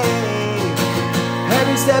day,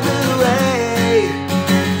 every step of the way,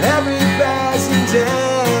 every passing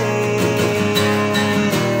day.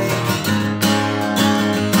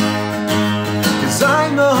 'Cause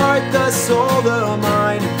I'm the heart, the soul, the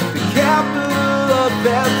mind, the capital of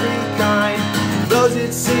every kind. Those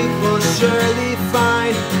that seek will surely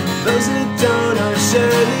find, those that don't are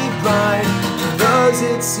surely blind. Those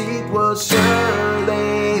that seek will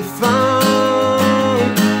surely find.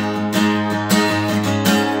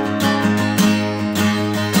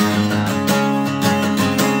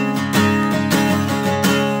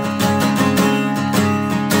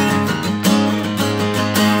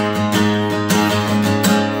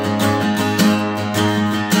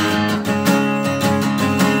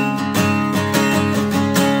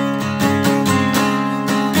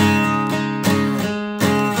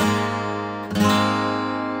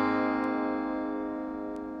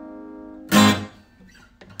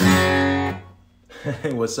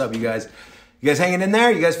 Hey, what's up, you guys? You guys hanging in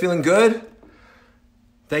there? You guys feeling good?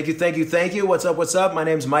 Thank you, thank you, thank you. What's up, what's up? My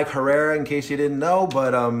name's Mike Herrera, in case you didn't know,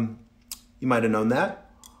 but you might have known that.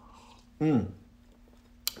 Maybe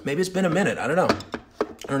it's been a minute. I don't know.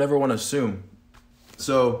 I don't ever want to assume.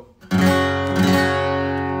 So,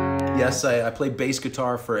 yes, I play bass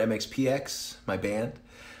guitar for MxPx, my band.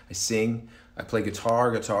 I sing. I play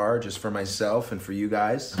guitar just for myself and for you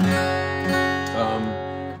guys.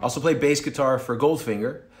 I also play bass guitar for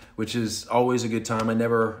Goldfinger, which is always a good time. I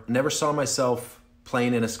never saw myself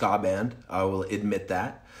playing in a ska band. I will admit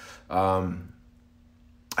that.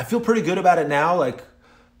 I feel pretty good about it now,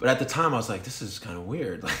 but at the time I was like, this is kind of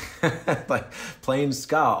weird, like playing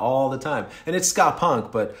ska all the time. And it's ska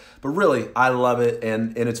punk, but really I love it.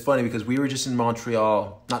 And it's funny because we were just in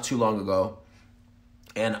Montreal not too long ago,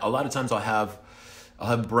 and a lot of times I'll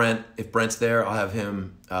have Brent. If Brent's there, I'll have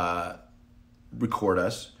him record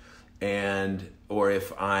us, or if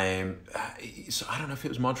so I don't know if it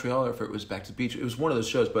was Montreal or if it was back to the beach. It was one of those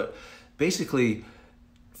shows, but basically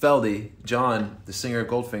Feldy, John, the singer of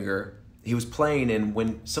Goldfinger, he was playing,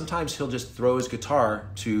 and sometimes he'll just throw his guitar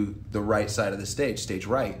to the right side of the stage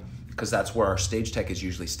right, because that's where our stage tech is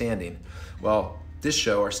usually standing. Well, this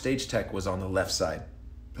show, our stage tech was on the left side.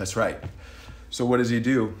 That's right. So what does he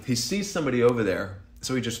do? He sees somebody over there,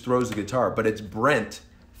 so he just throws the guitar, but it's Brent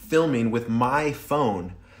filming with my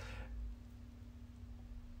phone.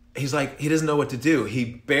 He's like, he doesn't know what to do. He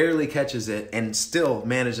barely catches it and still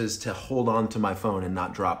manages to hold on to my phone and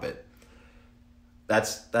not drop it.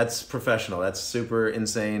 That's professional. That's super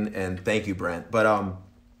insane, and thank you, Brent. But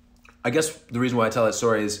I guess the reason why I tell that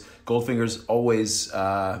story is Goldfinger's always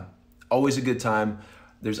a good time.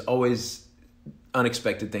 There's always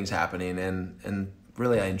unexpected things happening, and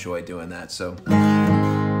really I enjoy doing that. So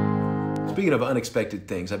speaking of unexpected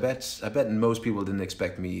things, I bet most people didn't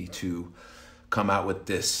expect me to come out with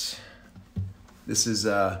this. This is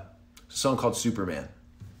a song called Superman,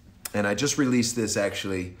 and I just released this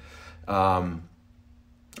actually a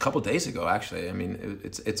couple days ago. Actually, I mean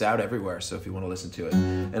it's out everywhere. So if you want to listen to it,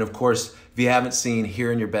 and of course, if you haven't seen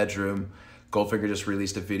Here in Your Bedroom, Goldfinger just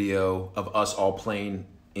released a video of us all playing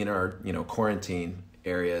in our quarantine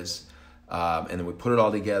areas, and then we put it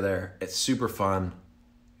all together. It's super fun.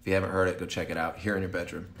 If you haven't heard it, go check it out. Here in Your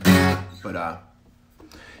Bedroom. But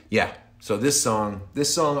yeah. So this song,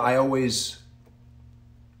 I always,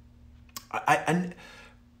 I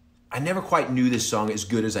never quite knew this song as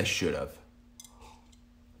good as I should have.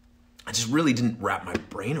 I just really didn't wrap my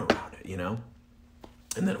brain around it, And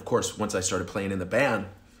then of course, once I started playing in the band, I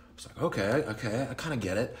was like, okay, I kind of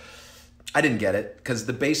get it. I didn't get it because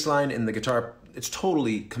the bass line and the guitar, it's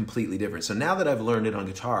completely different. So now that I've learned it on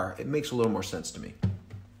guitar, it makes a little more sense to me.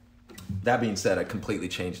 That being said, I completely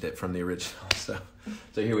changed it from the original.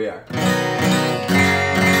 So here we are.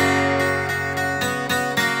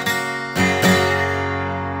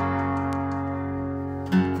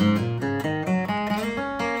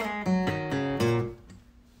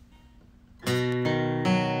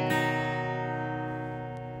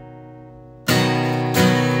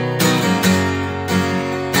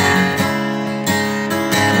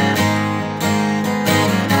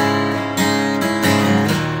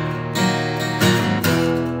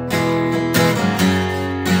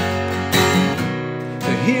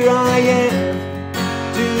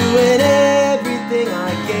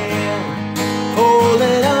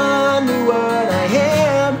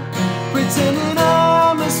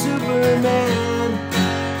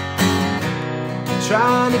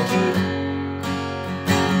 trying to keep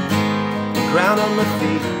the ground on my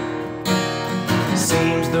feet.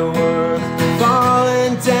 Seems the world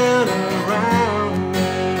falling down around me.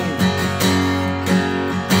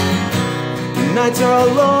 The nights are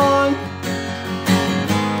long,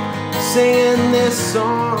 singing this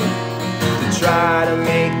song to try to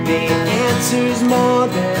make the answers more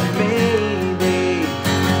than maybe.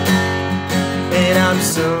 And I'm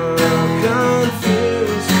so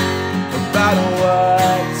confused about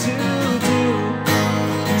what to do.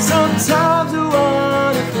 Sometimes I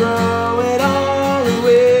wanna throw it all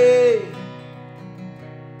away.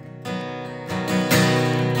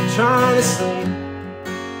 Trying to sleep,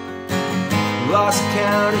 lost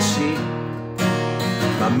count of sheep.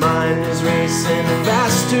 My mind is racing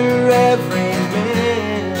faster every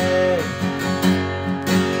minute.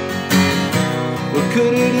 Well,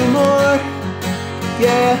 could it do more?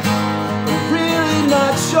 Yeah, I'm really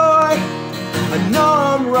not sure. I know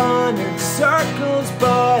I'm running circles,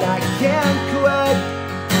 but I can't quit.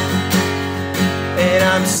 And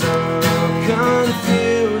I'm so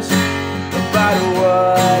confused about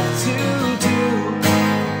what to do.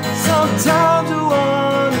 Sometimes I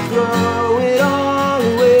wanna throw it all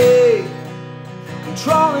away,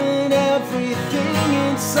 controlling everything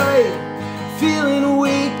in sight. Feeling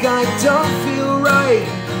weak, I don't feel right.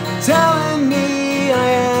 Telling me I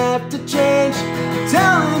have to change,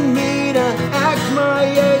 telling me to act my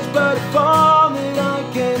age. But if all that I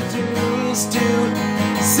can do is to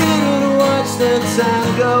sit and watch the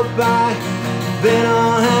time go by, then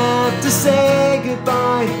I'll have to say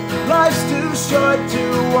goodbye. Life's too short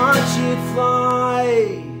to watch it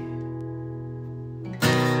fly.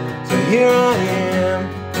 So here I am,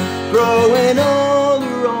 growing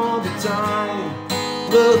older all the time,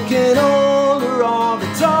 looking older all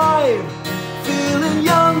the time, feeling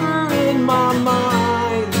younger in my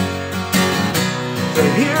mind. So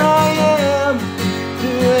here I am,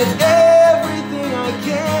 doing everything I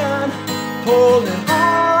can, holding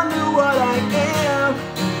on to what I am,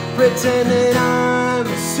 pretending I'm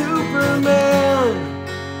a Superman.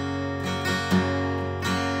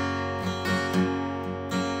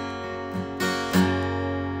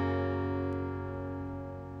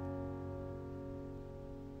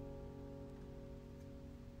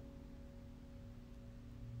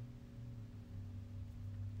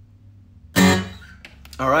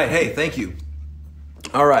 All right, hey, thank you.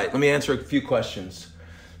 All right, let me answer a few questions.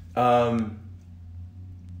 People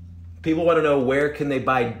want to know, where can they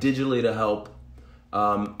buy digitally to help?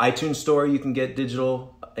 iTunes Store, you can get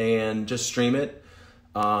digital and just stream it.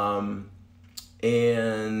 And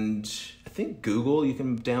I think Google, you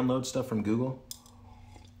can download stuff from Google.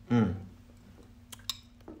 And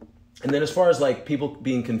then as far as like people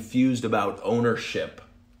being confused about ownership,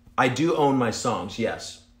 I do own my songs,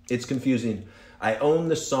 yes. It's confusing. I own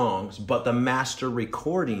the songs, but the master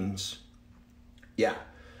recordings, yeah.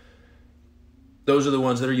 Those are the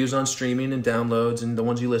ones that are used on streaming and downloads, and the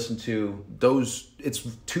ones you listen to, those, it's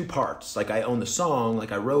two parts. Like I own the song,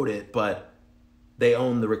 like I wrote it, but they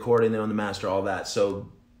own the recording, they own the master, all that. So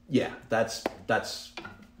yeah, that's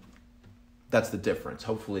the difference.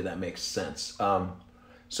 Hopefully that makes sense.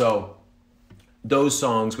 So those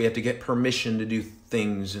songs, we have to get permission to do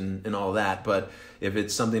things and all that. But if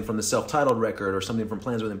it's something from the self-titled record or something from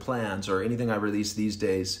Plans Within Plans or anything I release these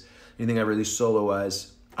days, anything I release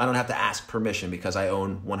solo-wise, I don't have to ask permission because I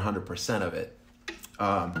own 100% of it.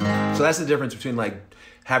 So that's the difference between like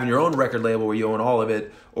having your own record label where you own all of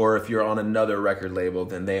it, or if you're on another record label,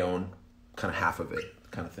 then they own kind of half of it,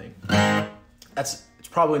 kind of thing. It's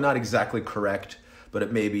probably not exactly correct, but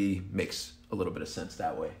it maybe makes a little bit of sense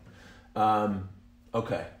that way.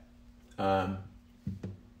 Okay.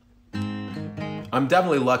 I'm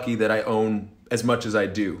definitely lucky that I own as much as I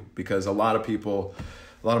do, because a lot of people,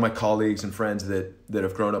 a lot of my colleagues and friends that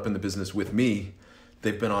have grown up in the business with me,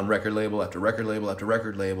 they've been on record label after record label after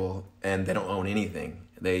record label, and they don't own anything.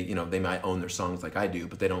 They might own their songs like I do,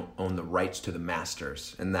 but they don't own the rights to the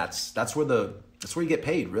masters, and that's where you get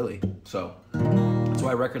paid, really. So that's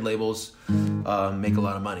why record labels make a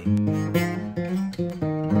lot of money.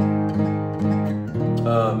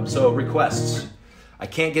 So requests. I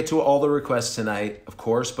can't get to all the requests tonight, of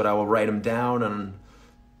course, but I will write them down and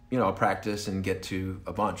I'll practice and get to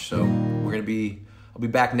a bunch. So I'll be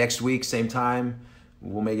back next week, same time.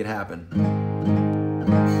 We'll make it happen.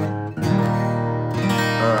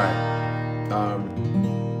 All right.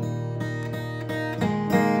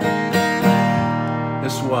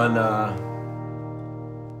 This one,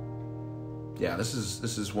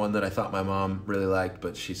 this is one that I thought my mom really liked,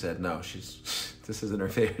 but she said no. This isn't her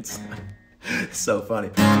favorite song. So funny.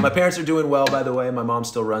 My parents are doing well, by the way. My mom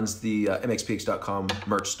still runs the MxPx.com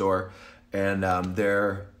merch store, and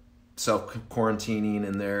they're self-quarantining,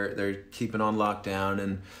 and they're keeping on lockdown.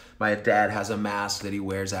 And my dad has a mask that he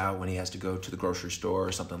wears out when he has to go to the grocery store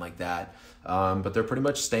or something like that. But they're pretty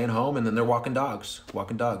much staying home, and then they're walking dogs.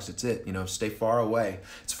 Walking dogs, that's it. You know, stay far away.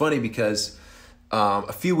 It's funny because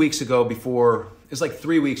a few weeks ago, it was like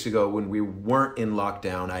 3 weeks ago when we weren't in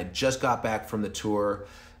lockdown, I just got back from the tour,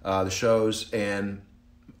 the shows, and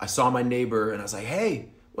I saw my neighbor, and I was like, "Hey,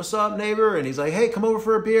 what's up, neighbor?" And he's like, "Hey, come over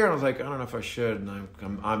for a beer." And I was like, "I don't know if I should." And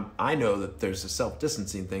I know that there's a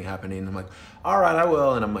self-distancing thing happening. And I'm like, "All right, I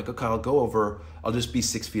will." And I'm like, "Okay, I'll go over. I'll just be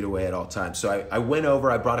 6 feet away at all times." So I went over.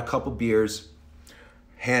 I brought a couple beers,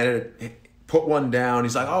 put one down.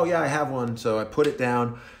 He's like, "Oh yeah, I have one." So I put it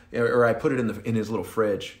down, or I put it in his little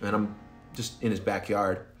fridge, and I'm just in his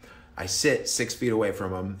backyard. I sit 6 feet away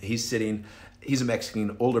from him. He's a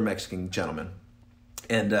older Mexican gentleman.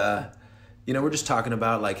 And, we're just talking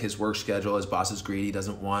about like his work schedule. His boss is greedy. He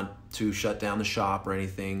doesn't want to shut down the shop or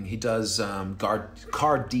anything. He does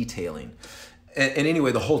car detailing. And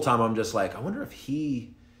anyway, the whole time I'm just like, I wonder if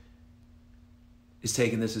he is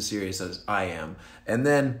taking this as serious as I am. And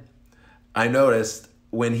then I noticed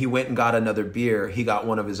when he went and got another beer, he got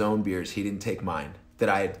one of his own beers. He didn't take mine that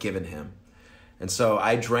I had given him. And so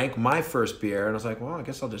I drank my first beer, and I was like, well, I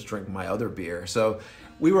guess I'll just drink my other beer. So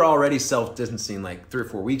we were already self-distancing like 3 or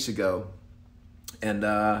 4 weeks ago, and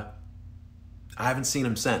I haven't seen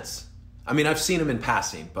him since. I mean, I've seen him in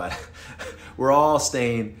passing, but we're all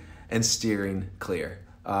staying and steering clear.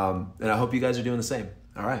 And I hope you guys are doing the same.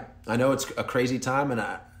 All right. I know it's a crazy time,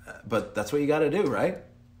 but that's what you got to do, right?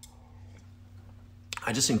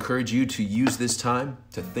 I just encourage you to use this time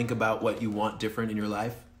to think about what you want different in your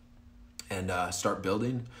life, and start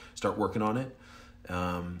building, start working on it.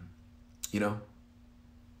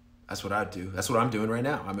 That's what I do. That's what I'm doing right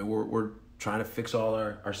now. I mean, we're trying to fix all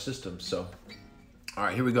our systems. So, all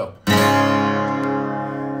right, here we go.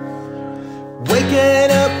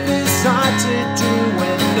 Waking up is hard to do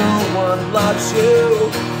when no one loves you.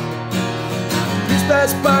 This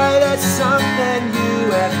best part, that's something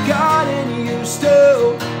you have gotten used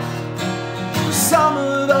to. Some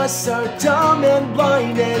of us are dumb and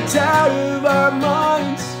blind and out of our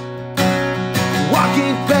minds,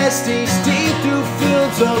 walking past these deep through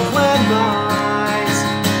fields of landmines.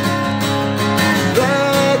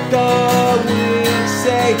 Let the wind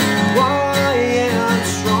say, "I am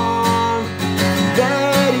strong."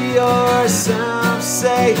 Let yourself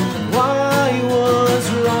say, "I was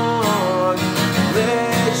wrong."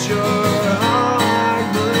 Let your heart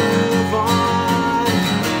move on.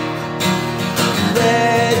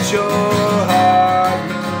 Let your heart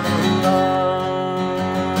move on.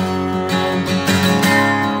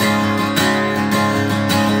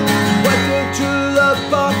 Wipe the true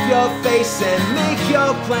love off your face and make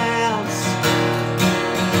your plans.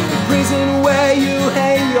 The prison where you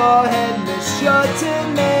hang your head and miss your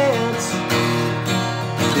demands.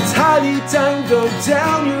 It's hardly time, go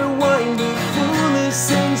down your winding foolish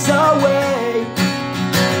things away.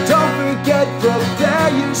 Don't forget, prepare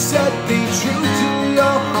yourself, be true to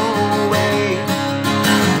your own way.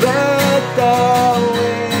 Let the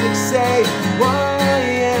wind say, "I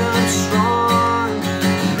am strong."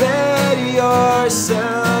 Let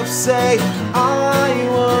yourself say, "I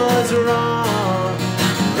was wrong."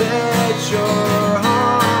 Let your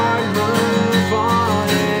heart move on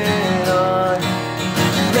and on.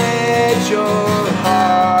 Let your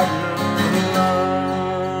heart move on.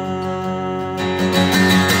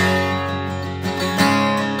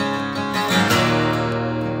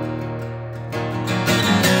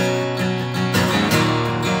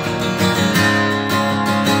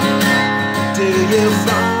 Do you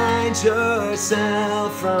find yourself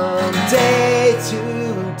from day to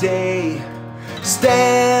day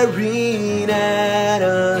staring at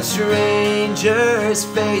a stranger's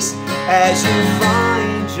face as you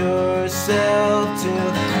find yourself to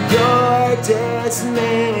your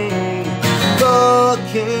dismay,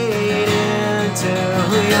 looking into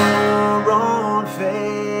your own face?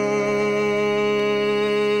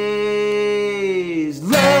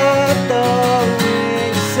 Let the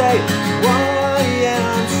wind say, "I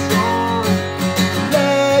am strong."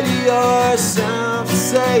 Let yourself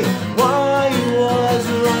say, "I was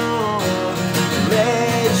wrong."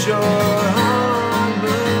 Let your heart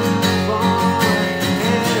move on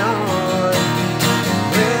and on.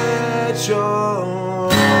 Let your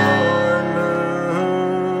heart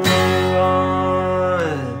move on.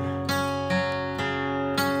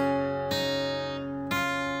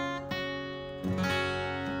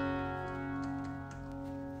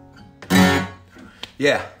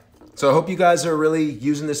 Yeah. So I hope you guys are really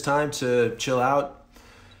using this time to chill out,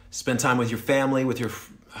 spend time with your family, with your,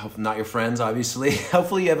 not your friends, obviously.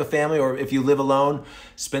 Hopefully you have a family, or if you live alone,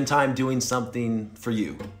 spend time doing something for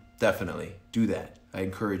you. Definitely do that. I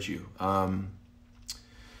encourage you.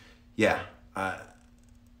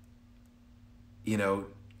 You know,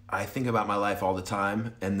 I think about my life all the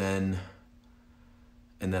time, and then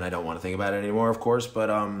I don't want to think about it anymore, of course, but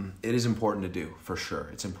it is important to do, for sure.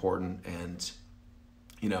 It's important, and,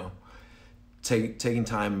 you know, taking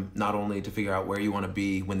time not only to figure out where you want to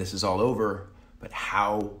be when this is all over, but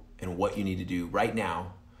how and what you need to do right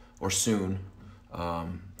now or soon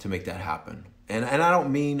to make that happen. And I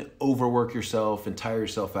don't mean overwork yourself and tire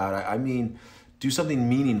yourself out. I mean do something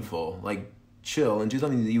meaningful, like chill and do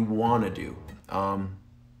something that you want to do.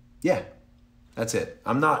 Yeah, that's it.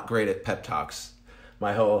 I'm not great at pep talks.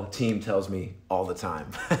 My whole team tells me all the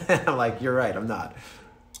time. I'm like, you're right, I'm not.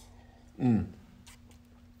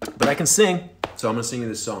 But I can sing, so I'm gonna sing you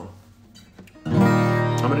this song.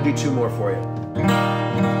 I'm gonna do 2 more for you.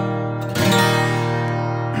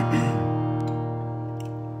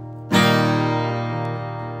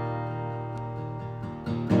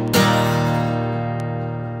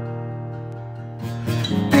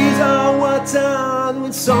 These are what times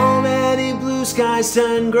when so many blue skies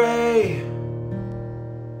turn gray.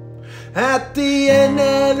 At the end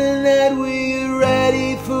of the night, we get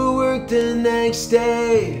ready for work the next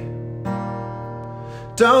day.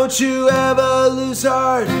 Don't you ever lose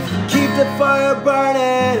heart, keep the fire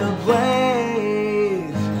burning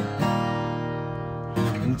ablaze.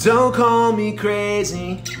 And don't call me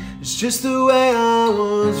crazy, it's just the way I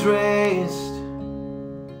was raised.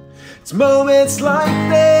 It's moments like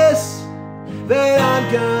this that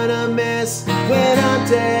I'm gonna miss when I'm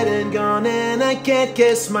dead and gone and I can't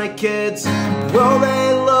kiss my kids. Will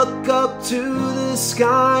they look up to the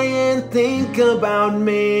sky and think about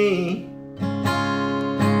me?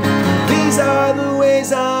 These are the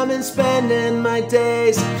ways I've been spending my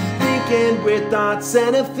days, thinking weird thoughts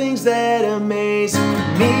and of things that amaze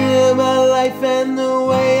me in my life and the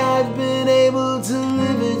way I've been able to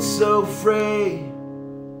live it so free.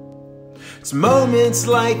 It's moments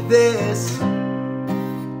like this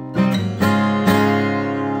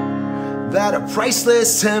that are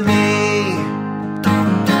priceless to me.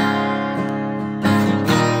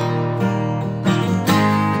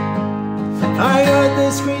 I heard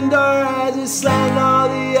the screen door as it slammed all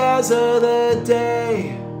the hours of the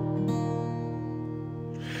day.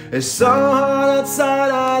 It's so hot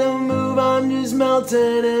outside, I don't move, I'm just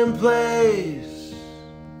melting in place.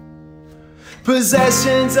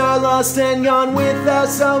 Possessions are lost and gone without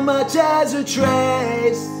so much as a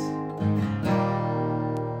trace.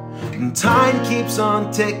 And time keeps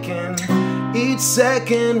on ticking, each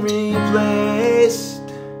second replaced.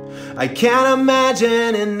 I can't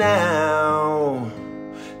imagine it now,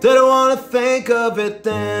 didn't want to think of it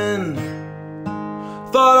then.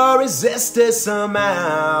 Thought I resisted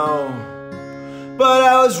somehow, but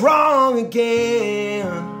I was wrong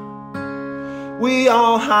again. We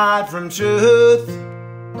all hide from truth,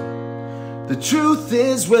 the truth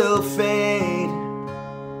is we'll fade.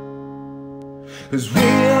 'Cause we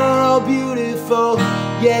are all beautiful,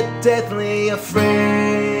 yet deathly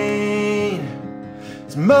afraid.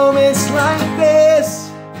 It's moments like this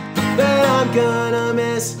that I'm gonna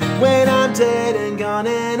miss when I'm dead and gone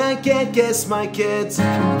and I can't kiss my kids.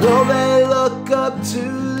 Will they look up to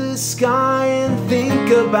the sky and think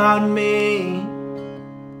about me?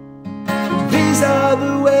 These are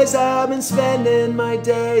the ways I've been spending my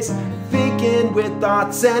days, thinking with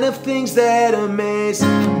thoughts and of things that amaze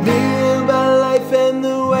me about life and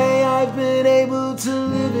the way I've been able to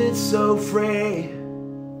live it so free.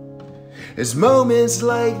 It's moments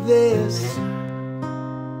like this.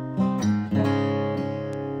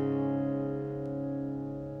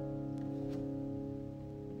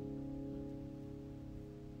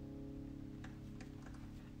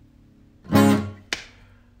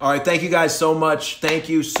 All right, thank you guys so much. Thank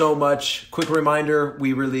you so much. Quick reminder,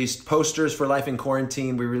 we released posters for Life in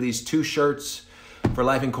Quarantine. We released 2 shirts for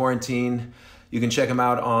Life in Quarantine. You can check them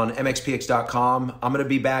out on MxPx.com. I'm going to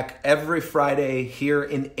be back every Friday here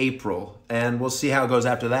in April, and we'll see how it goes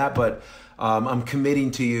after that, but I'm committing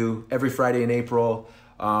to you every Friday in April.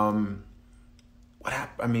 I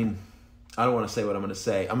mean, I don't want to say what I'm going to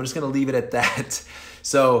say. I'm just going to leave it at that.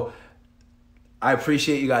 So I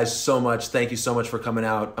appreciate you guys so much. Thank you so much for coming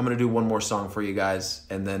out. I'm going to do one more song for you guys,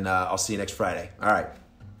 and then I'll see you next Friday. All right.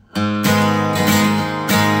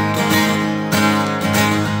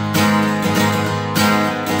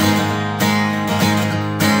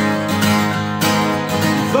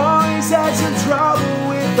 We've always had some trouble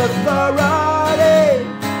with authority.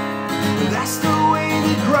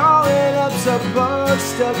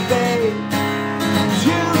 supposed to be.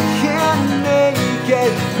 You can make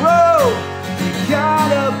it grow, you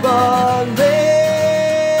gotta believe.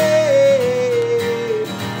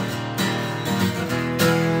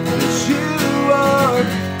 That you are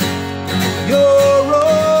your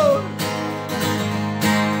own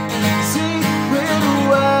secret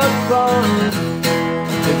weapon.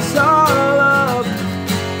 It's all up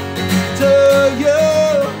to you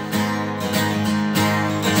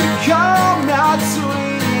to come out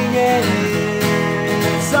swinging.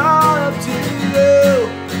 It's all up to you.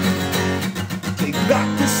 Take back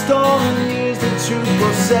the stolen years, the truth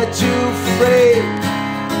will set you free.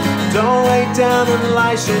 Don't lay down and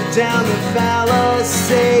lie, shut down the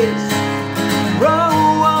fallacies.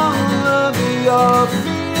 Roll all of your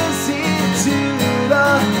fears into the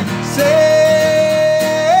sea.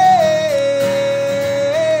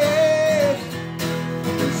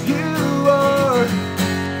 'Cause you are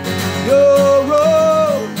your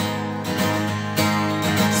own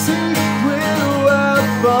secret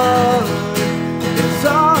weapon. It's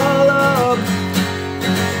all up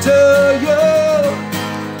to you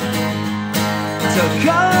to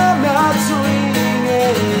come out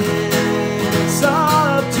swinging. It's all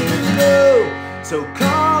up to you. So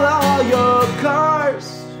call all your cars,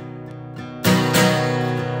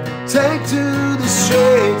 take to the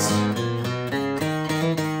streets,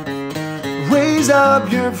 raise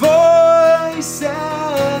up your voice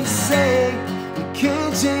and sing. You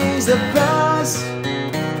can't change the past,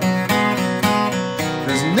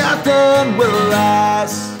 'cause nothing will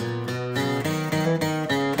last.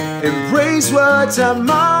 Embrace what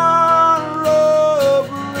tomorrow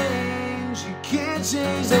brings. You can't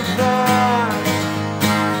change the past,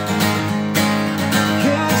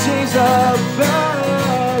 can't change the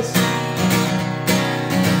past.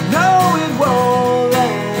 No, it won't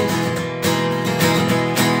last.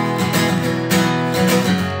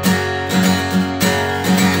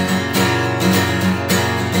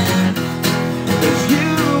 'Cause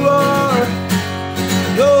you are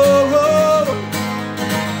your own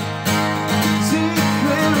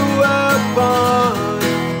secret weapon.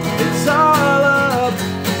 It's all up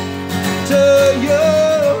to you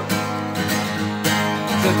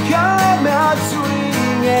to come out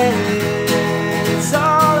swinging. It's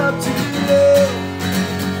all up to you.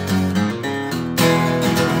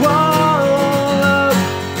 All up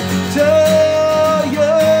to you.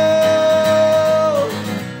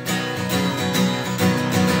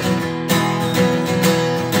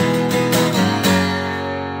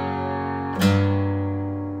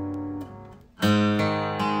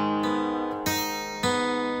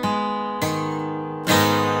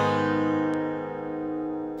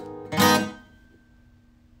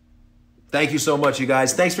 Thank you so much, you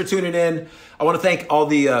guys. Thanks for tuning in. I want to thank all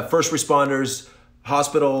the first responders,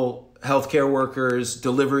 hospital healthcare workers,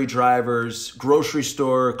 delivery drivers, grocery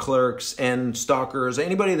store clerks, and stalkers.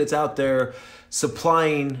 Anybody that's out there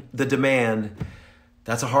supplying the demand.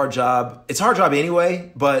 That's a hard job. It's a hard job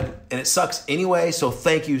anyway, and it sucks anyway. So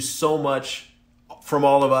thank you so much from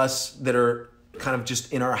all of us that are kind of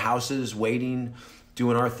just in our houses, waiting,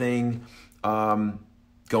 doing our thing.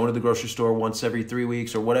 Going to the grocery store once every 3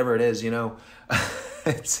 weeks or whatever it is, you know.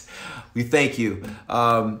 We thank you.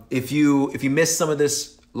 If you missed some of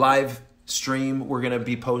this live stream, we're gonna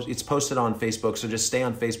be it's posted on Facebook, so just stay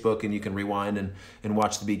on Facebook and you can rewind and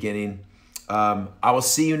watch the beginning. I will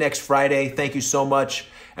see you next Friday. Thank you so much.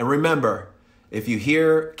 And remember, if you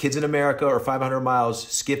hear Kids in America or 500 Miles,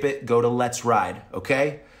 skip it, go to Let's Ride,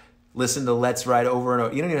 okay? Listen to Let's Ride over and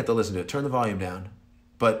over. You don't even have to listen to it. Turn the volume down.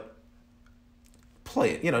 But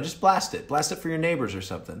play it, just blast it for your neighbors or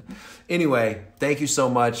something. Anyway, thank you so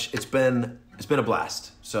much. It's been a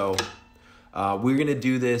blast. So we're gonna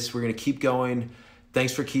do this. We're gonna keep going.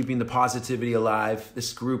 Thanks for keeping the positivity alive.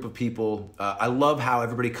 This group of people, I love how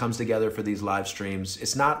everybody comes together for these live streams.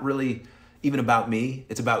 It's not really even about me.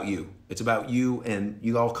 It's about you. It's about you and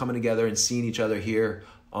you all coming together and seeing each other here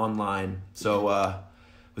online. So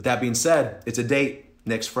with that being said, it's a date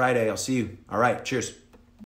next Friday. I'll see you. All right, cheers.